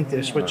catapult, but I think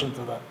they're switching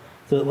to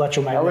the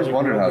electromagnetic. I always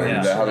wondered how they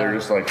do that. How they're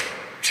just like.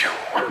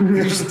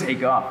 Just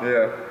take off.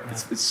 Yeah.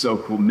 It's so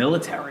cool.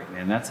 Military,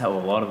 man. That's how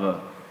a lot of the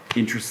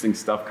interesting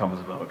stuff comes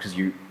about, because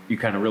you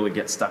kind of really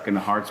get stuck in a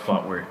hard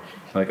spot where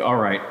like, all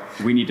right,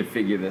 we need to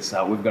figure this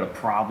out. We've got a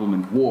problem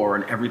in war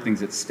and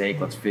everything's at stake.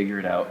 Let's figure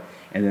it out.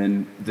 and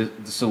then the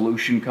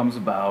solution comes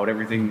about,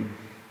 everything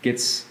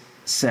gets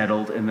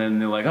settled, and then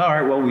they're like, all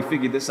right, well, we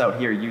figured this out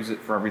here, use it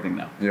for everything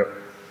now. Yep.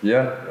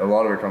 Yeah, a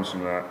lot of it comes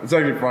from that. It's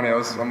actually funny.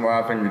 I'm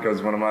laughing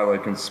because one of my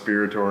like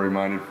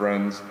conspiratory-minded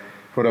friends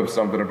put up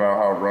something about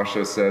how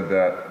Russia said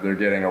that they're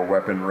getting a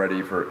weapon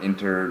ready for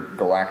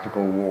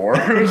intergalactical war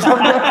or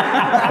something.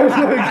 I was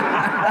like,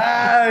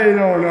 I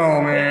don't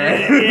know,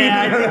 man.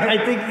 Yeah, I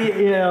think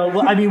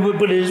well, I mean,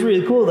 but it is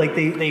really cool. Like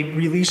they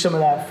released some of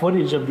that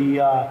footage of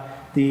the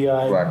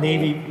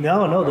Navy.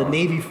 The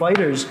Navy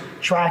fighters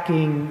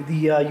tracking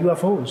the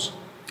UFOs.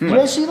 Did you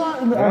guys see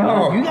that?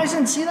 No. You guys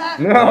didn't see that?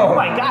 No. Oh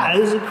my God,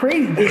 it was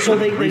crazy. So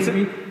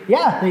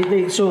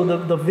so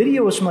the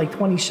video was from like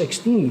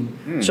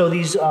 2016. So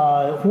these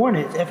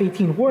Hornets,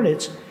 F-18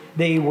 Hornets,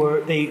 they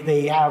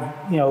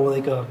have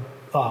like a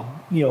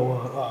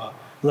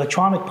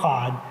electronic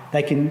pod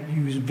that can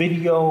use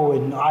video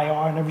and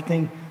IR and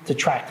everything to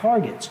track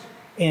targets.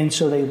 And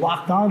so they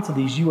locked onto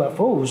these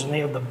UFOs, and they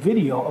have the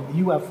video of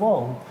the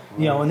UFO,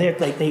 and they're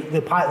like,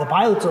 the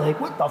pilots are like,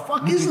 "What the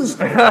fuck is this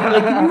thing?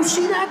 Like, can you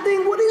see that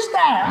thing? What is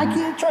that?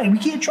 We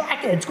can't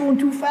track it. It's going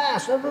too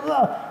fast. Blah, blah,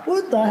 blah.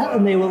 What the hell?"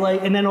 And they were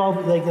like, and then they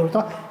were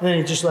talking, and then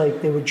it just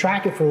like they would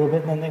track it for a little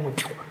bit, and then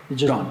it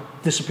just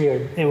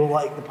disappeared. They were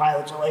like, the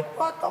pilots are like,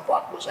 "What the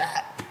fuck was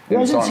that?"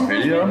 It's on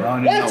video?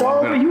 Yeah, it's all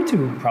over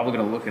YouTube. I'm probably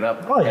going to look it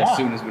up as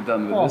soon as we're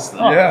done with this thing.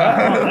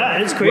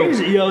 It's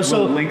crazy.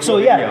 So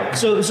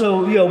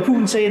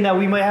Putin saying that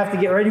we might have to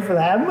get ready for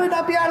that. We might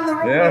not be out of the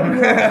room.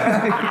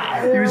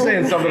 Yeah. He was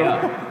saying something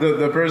about,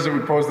 the person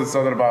who posted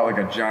something about like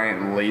a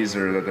giant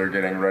laser that they're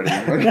getting ready.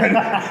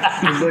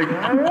 He's like,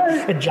 all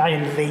right. A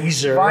giant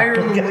laser. Fire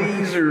the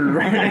laser.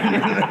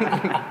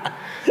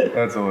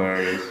 That's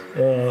hilarious.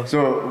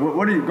 So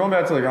what do you, going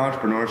back to like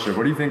entrepreneurship,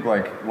 what do you think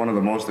like one of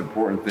the most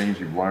important things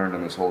you've learned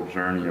in this whole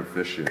journey of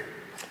fishing?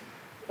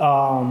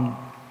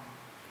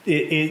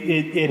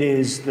 It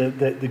is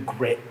the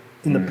grit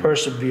and the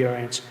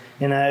perseverance.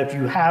 And if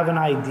you have an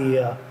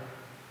idea,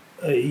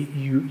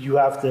 you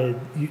have to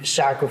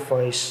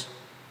sacrifice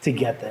to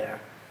get there.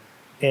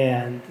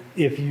 And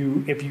if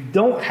you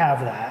don't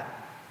have that,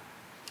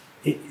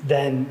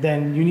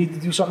 then you need to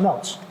do something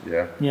else.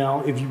 Yeah.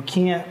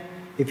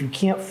 If you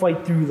can't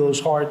fight through those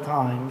hard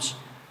times,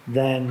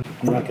 then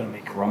you're not going to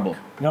make it Crumble.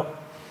 Nope.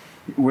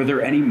 Were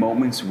there any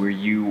moments where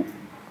you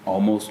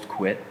almost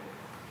quit?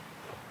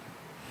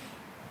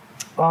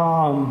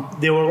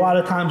 There were a lot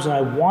of times that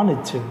I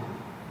wanted to,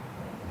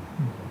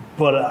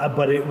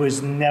 but it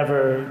was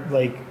never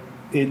like,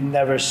 it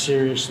never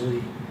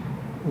seriously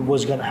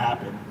was going to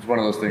happen. It's one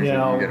of those things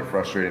that you get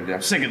frustrated.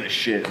 I'm sick of this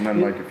shit, and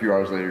then like a few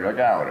hours later, you're like,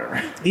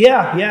 whatever.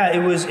 Yeah. It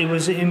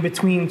was in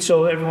between.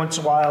 So every once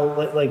in a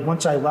while, like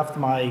once I left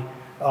my,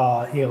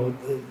 the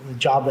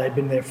job that I'd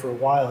been there for a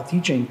while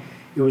teaching,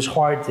 it was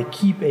hard to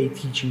keep a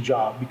teaching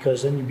job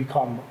because then you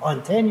become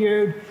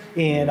untenured,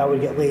 and I would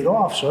get laid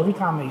off. So every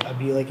time I'd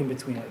be like in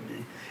between,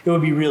 it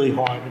would be really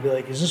hard to be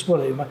like, is this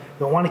what do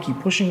I want to keep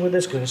pushing with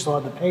this? Because I still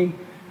had to pay.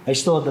 I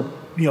still had to,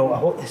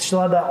 I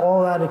still had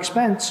all that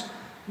expense.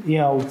 To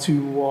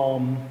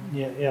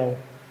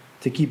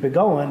keep it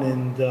going,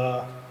 and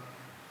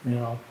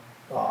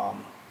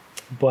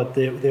but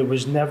there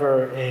was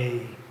never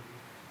a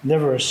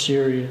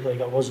serious,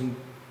 like I wasn't,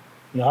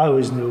 I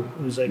always knew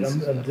it was like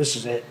this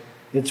is it.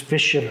 It's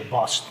fish shit or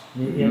bust.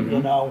 You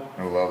know.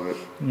 I love it.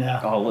 Yeah.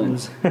 All in.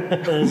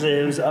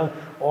 It was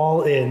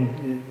all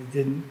in. It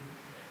didn't,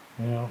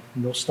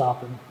 no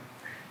stopping.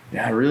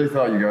 Yeah, I really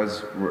thought you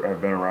guys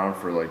have been around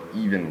for like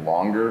even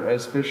longer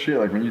as fish shit.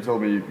 Like when you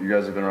told me you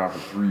guys have been around for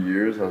 3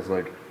 years, I was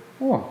like,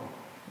 oh,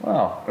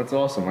 wow, that's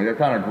awesome. Like I've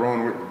kind of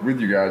grown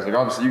with you guys. Like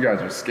obviously you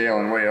guys are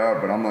scaling way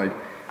up, but I'm like,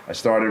 I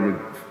started with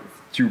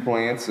 2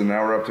 plants and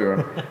now we're up to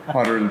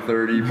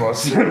 130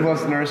 plus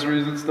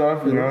nurseries and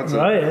stuff. It's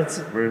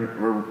right.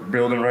 We're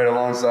building right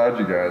alongside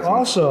you guys.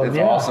 Awesome. It's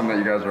awesome that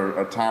you guys are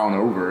a town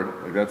over.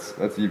 Like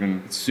that's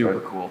even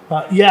super cool.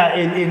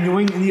 In New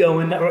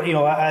England,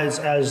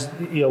 as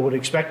would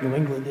expect, New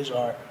England is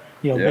our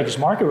biggest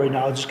market right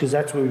now, just because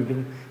that's where we've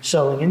been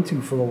selling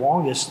into for the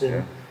longest.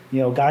 And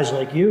guys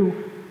like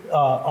you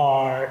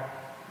are.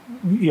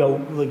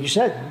 Like you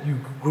said, you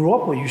grew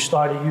up where you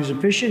started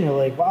using fishing. You're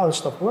like, wow, this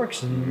stuff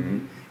works,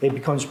 and it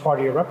becomes part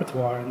of your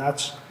repertoire, and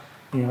that's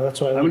what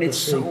I like to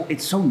see.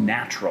 It's so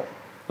natural.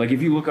 Like if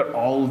you look at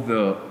all of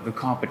the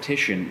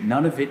competition,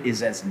 none of it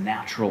is as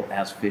natural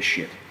as fish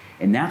shit,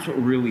 and that's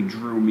what really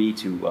drew me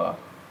to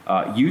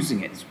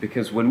using it. Is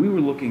because when we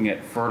were looking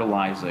at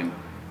fertilizing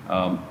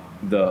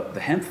the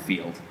hemp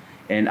field,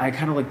 and I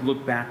kind of like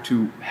look back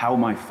to how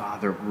my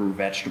father grew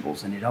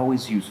vegetables, and it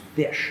always used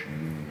fish.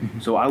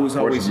 So I was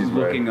always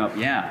looking up,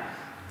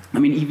 I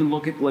mean, even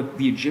look at like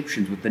the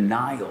Egyptians with the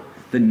Nile.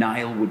 The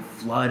Nile would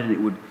flood,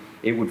 and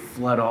it would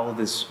flood all of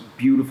this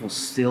beautiful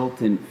silt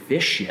and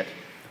fish shit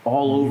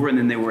all over, and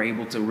then they were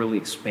able to really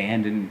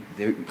expand, and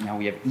now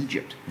we have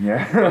Egypt.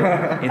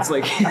 Yeah. It's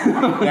like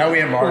now we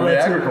have modern day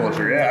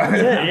agriculture.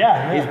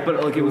 Yeah.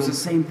 But like it was the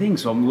same thing.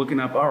 So I'm looking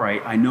up. All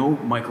right, I know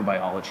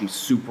microbiology is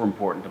super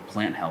important to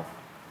plant health,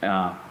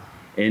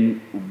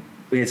 and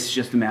it's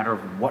just a matter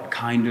of what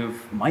kind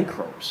of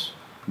microbes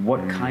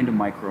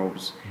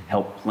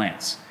help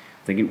plants.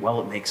 Thinking, well,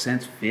 it makes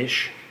sense,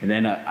 fish. And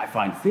then I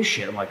find fish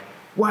shit. I'm like,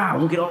 wow,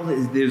 look at all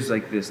this. There's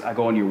like this. I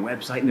go on your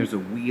website and there's a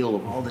wheel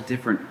of all the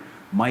different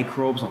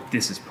microbes. I'm like,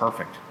 this is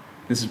perfect.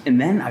 And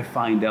then I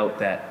find out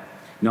that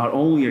not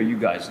only are you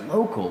guys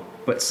local,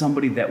 but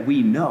somebody that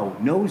we know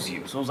knows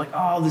you. So I was like,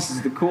 oh, this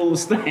is the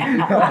coolest thing.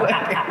 And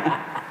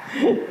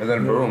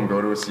then boom, go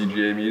to a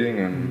CGA meeting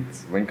and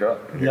link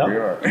up. And here we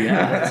are.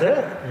 Yeah, that's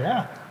it.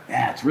 Yeah.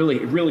 Yeah, it's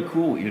really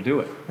cool what you're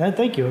doing.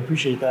 Thank you, I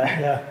appreciate that.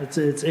 Yeah,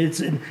 it's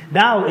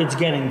now it's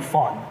getting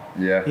fun.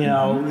 Yeah. You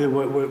know,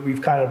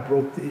 we've kind of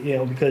broke,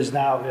 because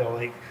now,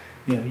 like,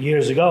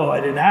 years ago,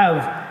 I didn't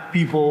have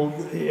people,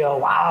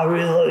 wow,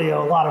 really, a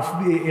lot of,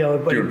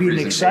 but being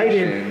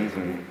excited.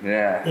 And,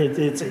 yeah.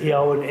 It's and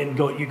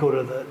you go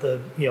to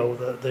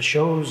the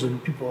shows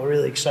and people are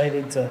really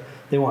excited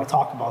they want to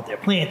talk about their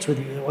plants with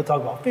you. They want to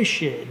talk about fish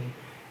shit.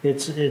 And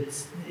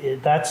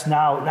that's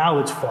now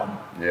it's fun.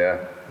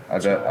 Yeah.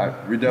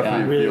 We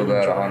definitely feel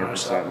that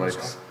 100%. Like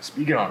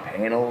speaking on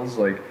panels,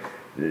 like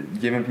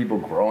giving people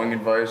growing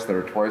advice that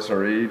are twice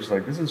our age,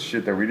 like this is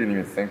shit that we didn't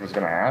even think was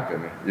gonna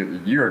happen a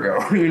year ago.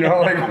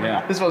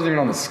 Like this wasn't even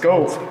on the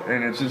scope,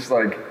 and it's just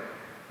like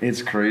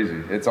it's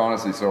crazy. It's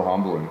honestly so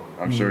humbling.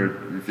 I'm sure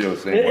you feel the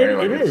same way.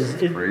 Like it's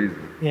crazy.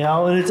 And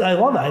I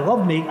love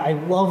it. I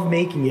love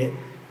making it.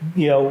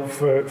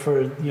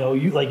 For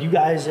you, like you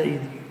guys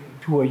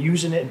who are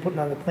using it and putting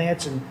on the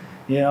plants and.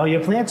 Your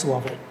plants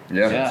love it.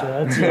 Yeah. So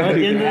that's, at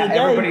the end of the day,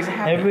 everybody's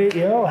happy.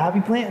 Happy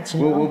plants.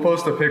 We'll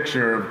post a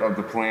picture of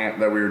the plant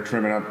that we were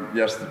trimming up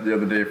the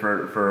other day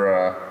for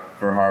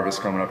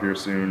harvest coming up here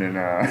soon. And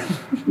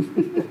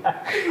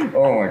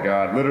oh my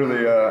God,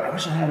 literally, I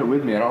wish I had it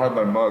with me. I don't have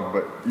my mug,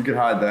 but you could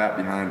hide that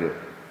behind it.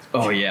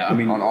 Oh yeah, I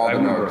mean on all the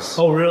nugs.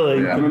 Oh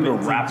really? Yeah. I remember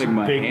wrapping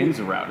my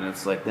hands around it.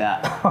 It's like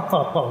that.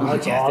 Oh,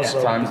 that's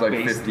awesome. Times like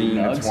 15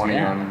 to 20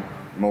 on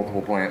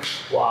multiple plants.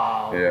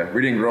 Wow. Yeah,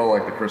 we didn't grow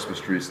like the Christmas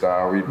tree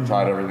style. We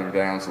tied everything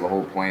down so the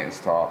whole plant is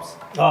tops.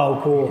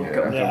 Oh, cool.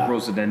 Yeah.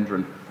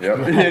 Rhododendron. Yep.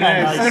 It is.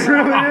 It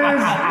really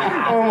is.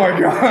 Oh my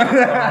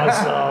God.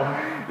 Awesome.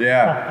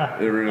 Yeah,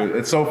 it really.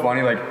 It's so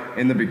funny. Like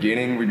in the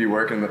beginning, we'd be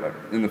working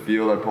in the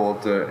field. I'd pull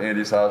up to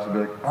Andy's house and be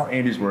like, "Oh,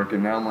 Andy's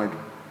working." Now I'm like,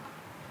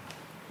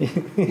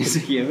 Is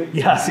it you?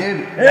 Yeah.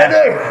 Andy,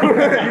 you're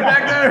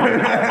back there.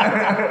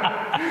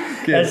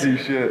 Can't see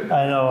shit.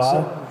 I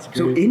know.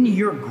 So in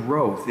your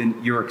growth,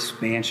 in your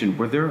expansion,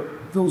 were there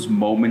those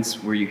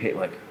moments where you hit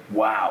like,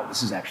 wow,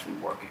 this is actually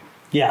working?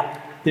 Yeah,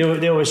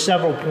 there were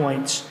several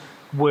points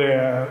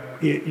where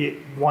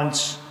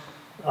once,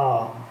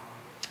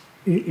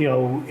 in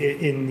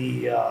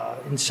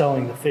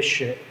selling the fish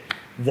shit,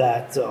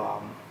 that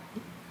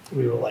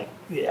we were like,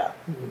 yeah,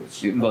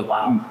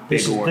 wow,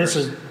 this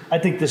is. I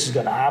think this is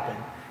going to happen.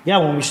 Yeah,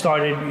 when we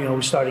started,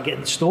 we started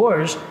getting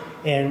stores,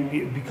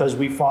 and because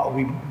we thought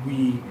we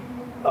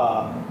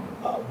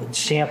would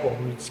sample,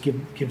 we'd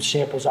give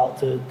samples out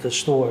to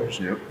stores,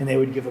 and they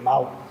would give them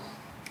out,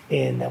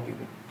 and then we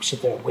would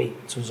sit there and wait.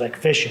 So it was like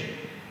fishing,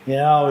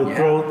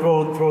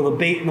 throw the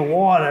bait in the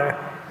water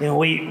and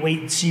wait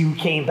and see who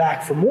came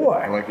back for more.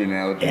 I like the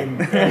analogy. And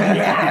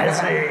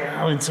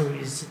and so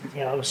he's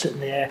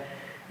sitting there,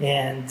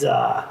 and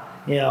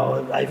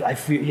I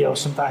feel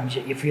sometimes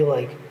you feel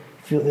like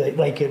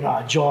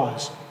in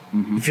Jaws,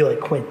 you feel like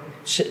Quint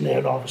sitting there,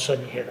 and all of a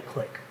sudden you hear the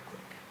click.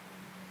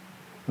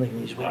 Like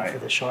he's waiting for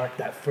the shark,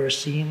 that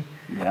first scene,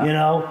 and you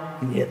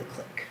hear the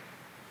click,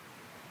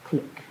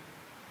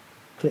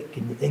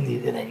 and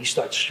then you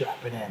start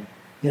strapping in,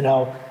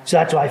 So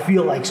that's what I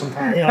feel like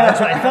sometimes. That's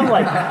what I felt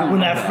like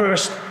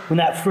when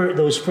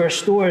those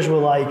first stores were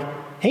like,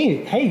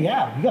 hey,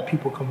 yeah, we got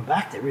people coming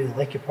back that really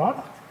like your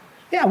product.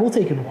 Yeah, we'll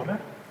take an order.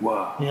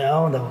 Wow.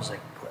 And that was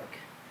like click,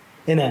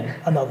 and then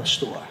another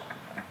store.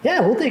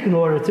 Yeah, we'll take an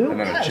order too. And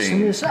then yeah,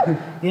 send this up.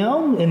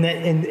 And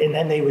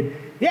then they would.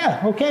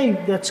 Yeah, okay,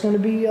 that's going to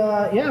be,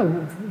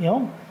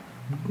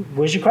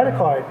 where's your credit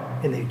card?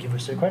 And they'd give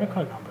us their credit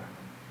card number.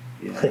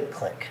 Yeah.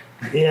 Click.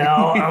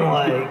 I'm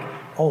like,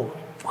 oh,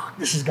 fuck,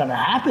 this is going to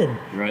happen.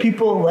 Right.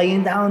 People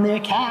laying down their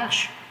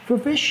cash for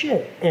fish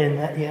shit. And,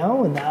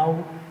 and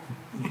now,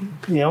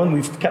 and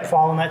we've kept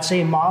following that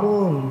same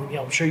model. And,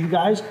 I'm sure you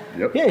guys,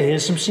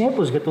 here's some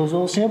samples. Get those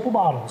little sample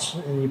bottles.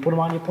 And you put them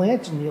on your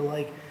plants and you're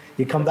like,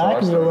 you come back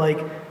awesome. And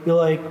you're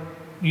like,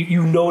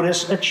 you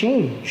notice a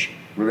change.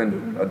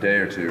 Within a day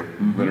or two,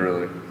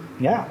 literally.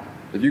 Yeah.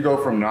 If you go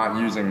from not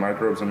using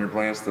microbes on your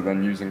plants to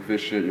then using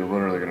fish shit, you're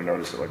literally going to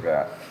notice it like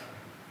that.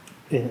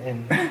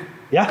 And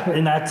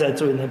that's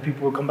and then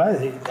people would come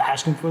by,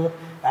 asking for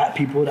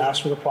people would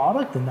ask for the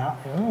product, and now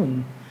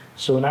and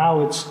so now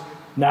we're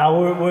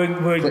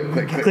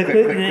click,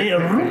 really,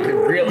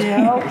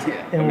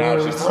 and now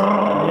it's just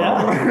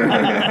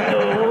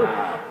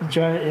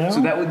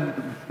So that would.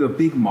 The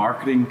big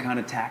marketing kind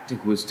of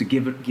tactic was to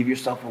give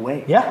yourself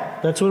away. Yeah,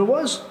 that's what it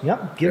was.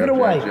 Yep, give it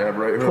away.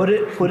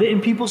 Right put it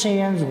in people's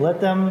hands. Let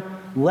them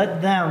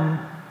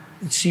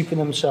see for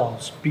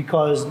themselves.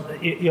 Because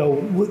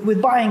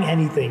with buying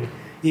anything,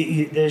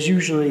 there's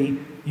usually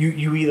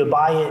you either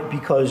buy it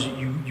because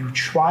you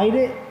tried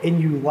it and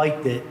you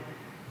liked it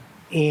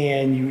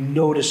and you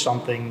noticed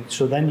something.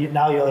 So then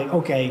now you're like,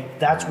 okay,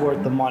 that's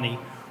worth the money,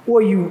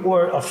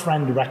 or a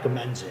friend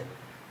recommends it.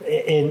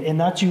 And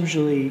that's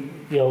usually,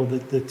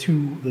 the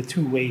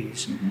two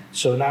ways.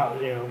 So now,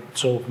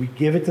 so if we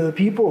give it to the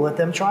people, let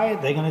them try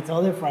it, they're going to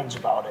tell their friends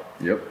about it.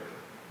 Yep,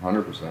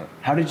 100%.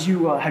 How'd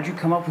you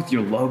come up with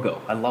your logo?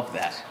 I love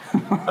that.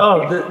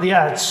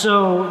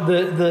 So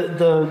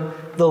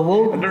the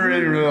logo. I never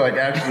really like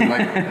actually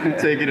like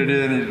taking it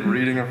in and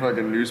reading a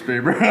fucking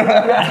newspaper.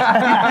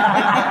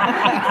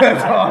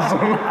 That's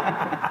awesome.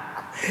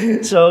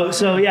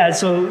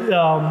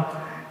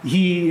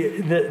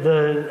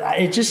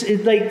 It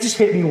just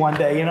hit me one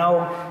day,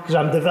 because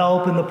I'm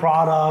developing the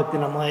product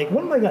and I'm like,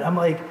 what am I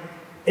gonna,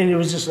 and it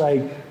was just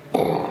like,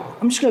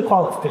 I'm just gonna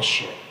call it fish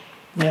shit.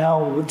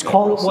 Let's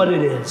call it what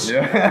it is.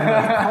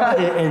 Yeah.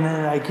 And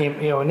then I came,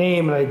 a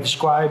name, and I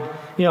described,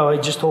 I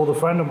just told a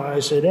friend of mine, I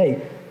said,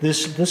 hey,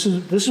 this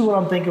is what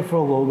I'm thinking for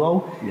a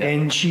logo. Yeah.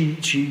 And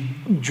she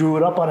drew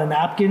it up on a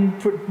napkin,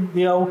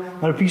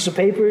 on a piece of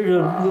paper,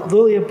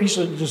 literally a piece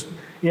of just,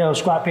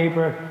 scrap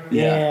paper.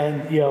 Yeah.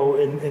 And,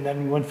 and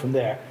then we went from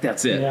there.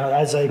 That's it. I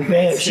was like,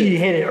 man, she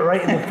hit it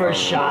right in the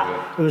first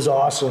shot. It was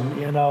awesome,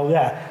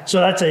 yeah. So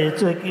that's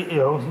it's like,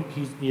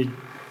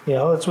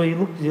 that's what you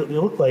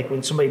look like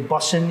when somebody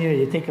busts in you,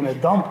 you're taking a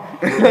dump.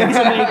 When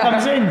somebody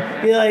comes in,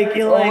 you're like.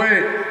 Oh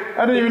wait,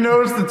 I didn't even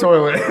notice the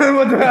toilet.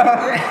 What the hell?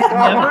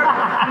 Never?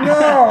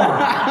 No,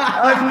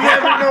 I've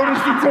never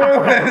noticed the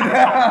toilet.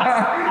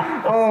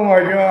 Oh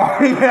my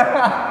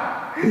god.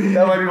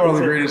 That might be one of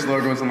the greatest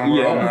logos in the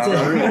world.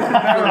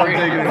 I'm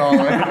taking it all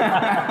away.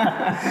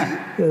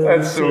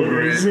 That's so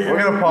great.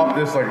 We're gonna pop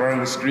this like right on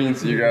the screen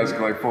so you guys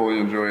can like fully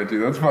enjoy it too.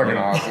 That's fucking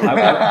awesome.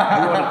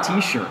 I want a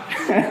T-shirt.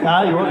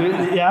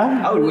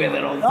 Yeah? I would wear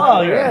that all the time.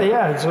 Oh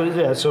yeah.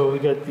 So we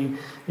got the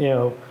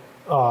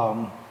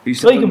You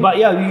so you can buy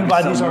you can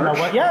buy sell these on our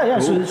merch? website. Yeah.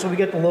 Cool. So we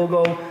get the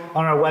logo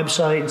on our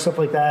website and stuff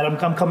like that. I'm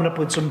coming up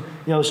with some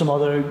some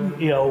other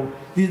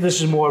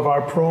this is more of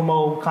our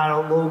promo kind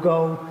of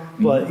logo.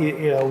 But we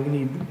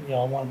need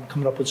I'm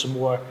coming up with some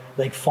more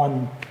like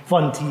fun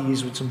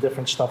tees with some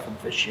different stuff and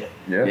fish shit.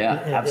 Yeah,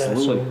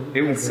 absolutely. So-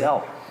 It would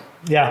sell.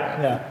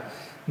 Yeah.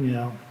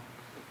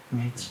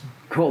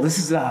 Cool.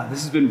 This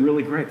has been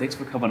really great. Thanks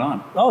for coming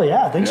on. Oh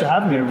yeah, thanks for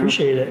having me. I Real-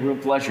 appreciate it. real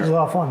pleasure. It was a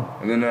lot of fun.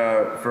 And then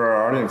for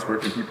our audience, where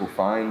can people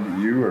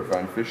find you or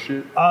find fish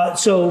shit?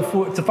 So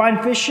to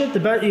find fish shit, the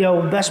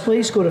best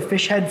place, go to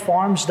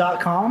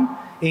fishheadfarms.com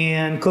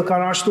and click on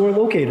our store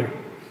locator.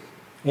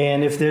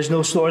 And if there's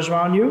no stores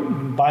around you,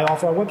 buy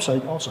off our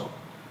website also.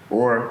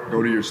 Or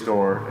go to your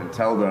store and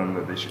tell them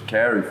that they should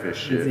carry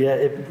fish shit.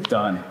 Yeah,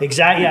 Done.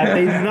 exactly. Yeah, if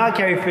they do not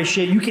carry fish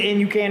shit, you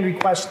can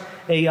request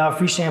a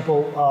free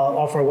sample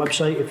off our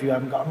website if you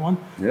haven't gotten one.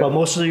 Yeah. But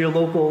most of your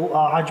local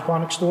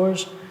hydroponic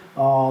stores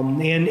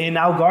and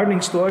now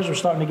gardening stores, we're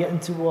starting to get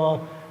into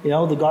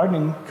the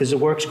gardening because it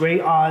works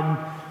great on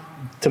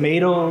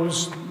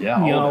tomatoes.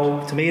 Yeah,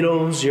 all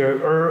tomatoes,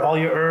 all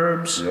your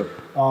herbs. Yep.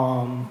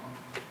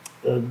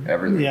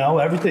 Everything.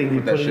 Everything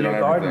you Put that put in shit your on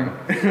garden.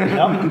 Yep,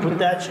 you can put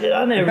that shit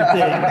on everything.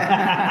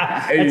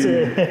 That's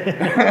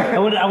it. I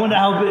wonder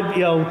how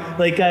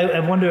I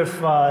wonder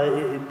if I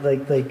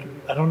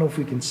don't know if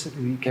we can I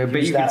bet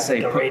use you that could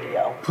say with the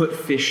radio. put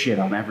fish shit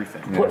on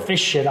everything. Put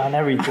fish shit on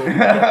everything.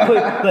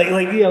 The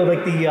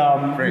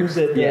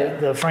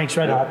Frank's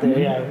Red Hot there.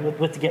 Yeah,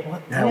 what to get?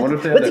 I wonder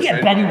if they what have to that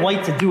get Betty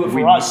White to do it for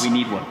We us?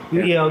 need one.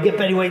 Get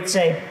Betty White to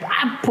say,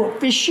 I put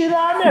fish shit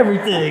on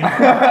everything.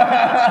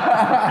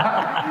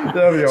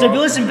 That'd be So if you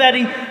listen,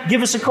 Betty,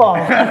 give us a call.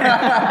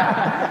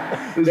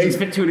 Thanks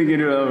for tuning in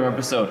to another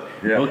episode.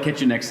 Yeah. We'll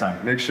catch you next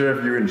time. Make sure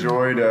if you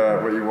enjoyed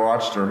what you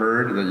watched or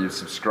heard that you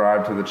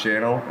subscribe to the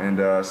channel.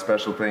 And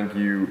special thank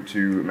you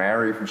to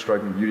Mary from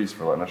Striking Beauties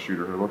for letting us shoot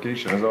her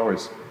location as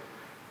always.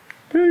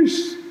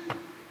 Peace.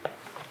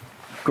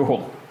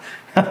 Cool.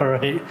 All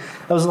right,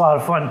 that was a lot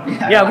of fun.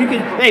 Yeah, we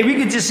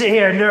could just sit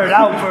here and nerd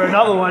out for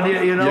another one.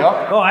 Yep.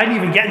 Oh, I didn't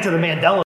even get into the Mandela.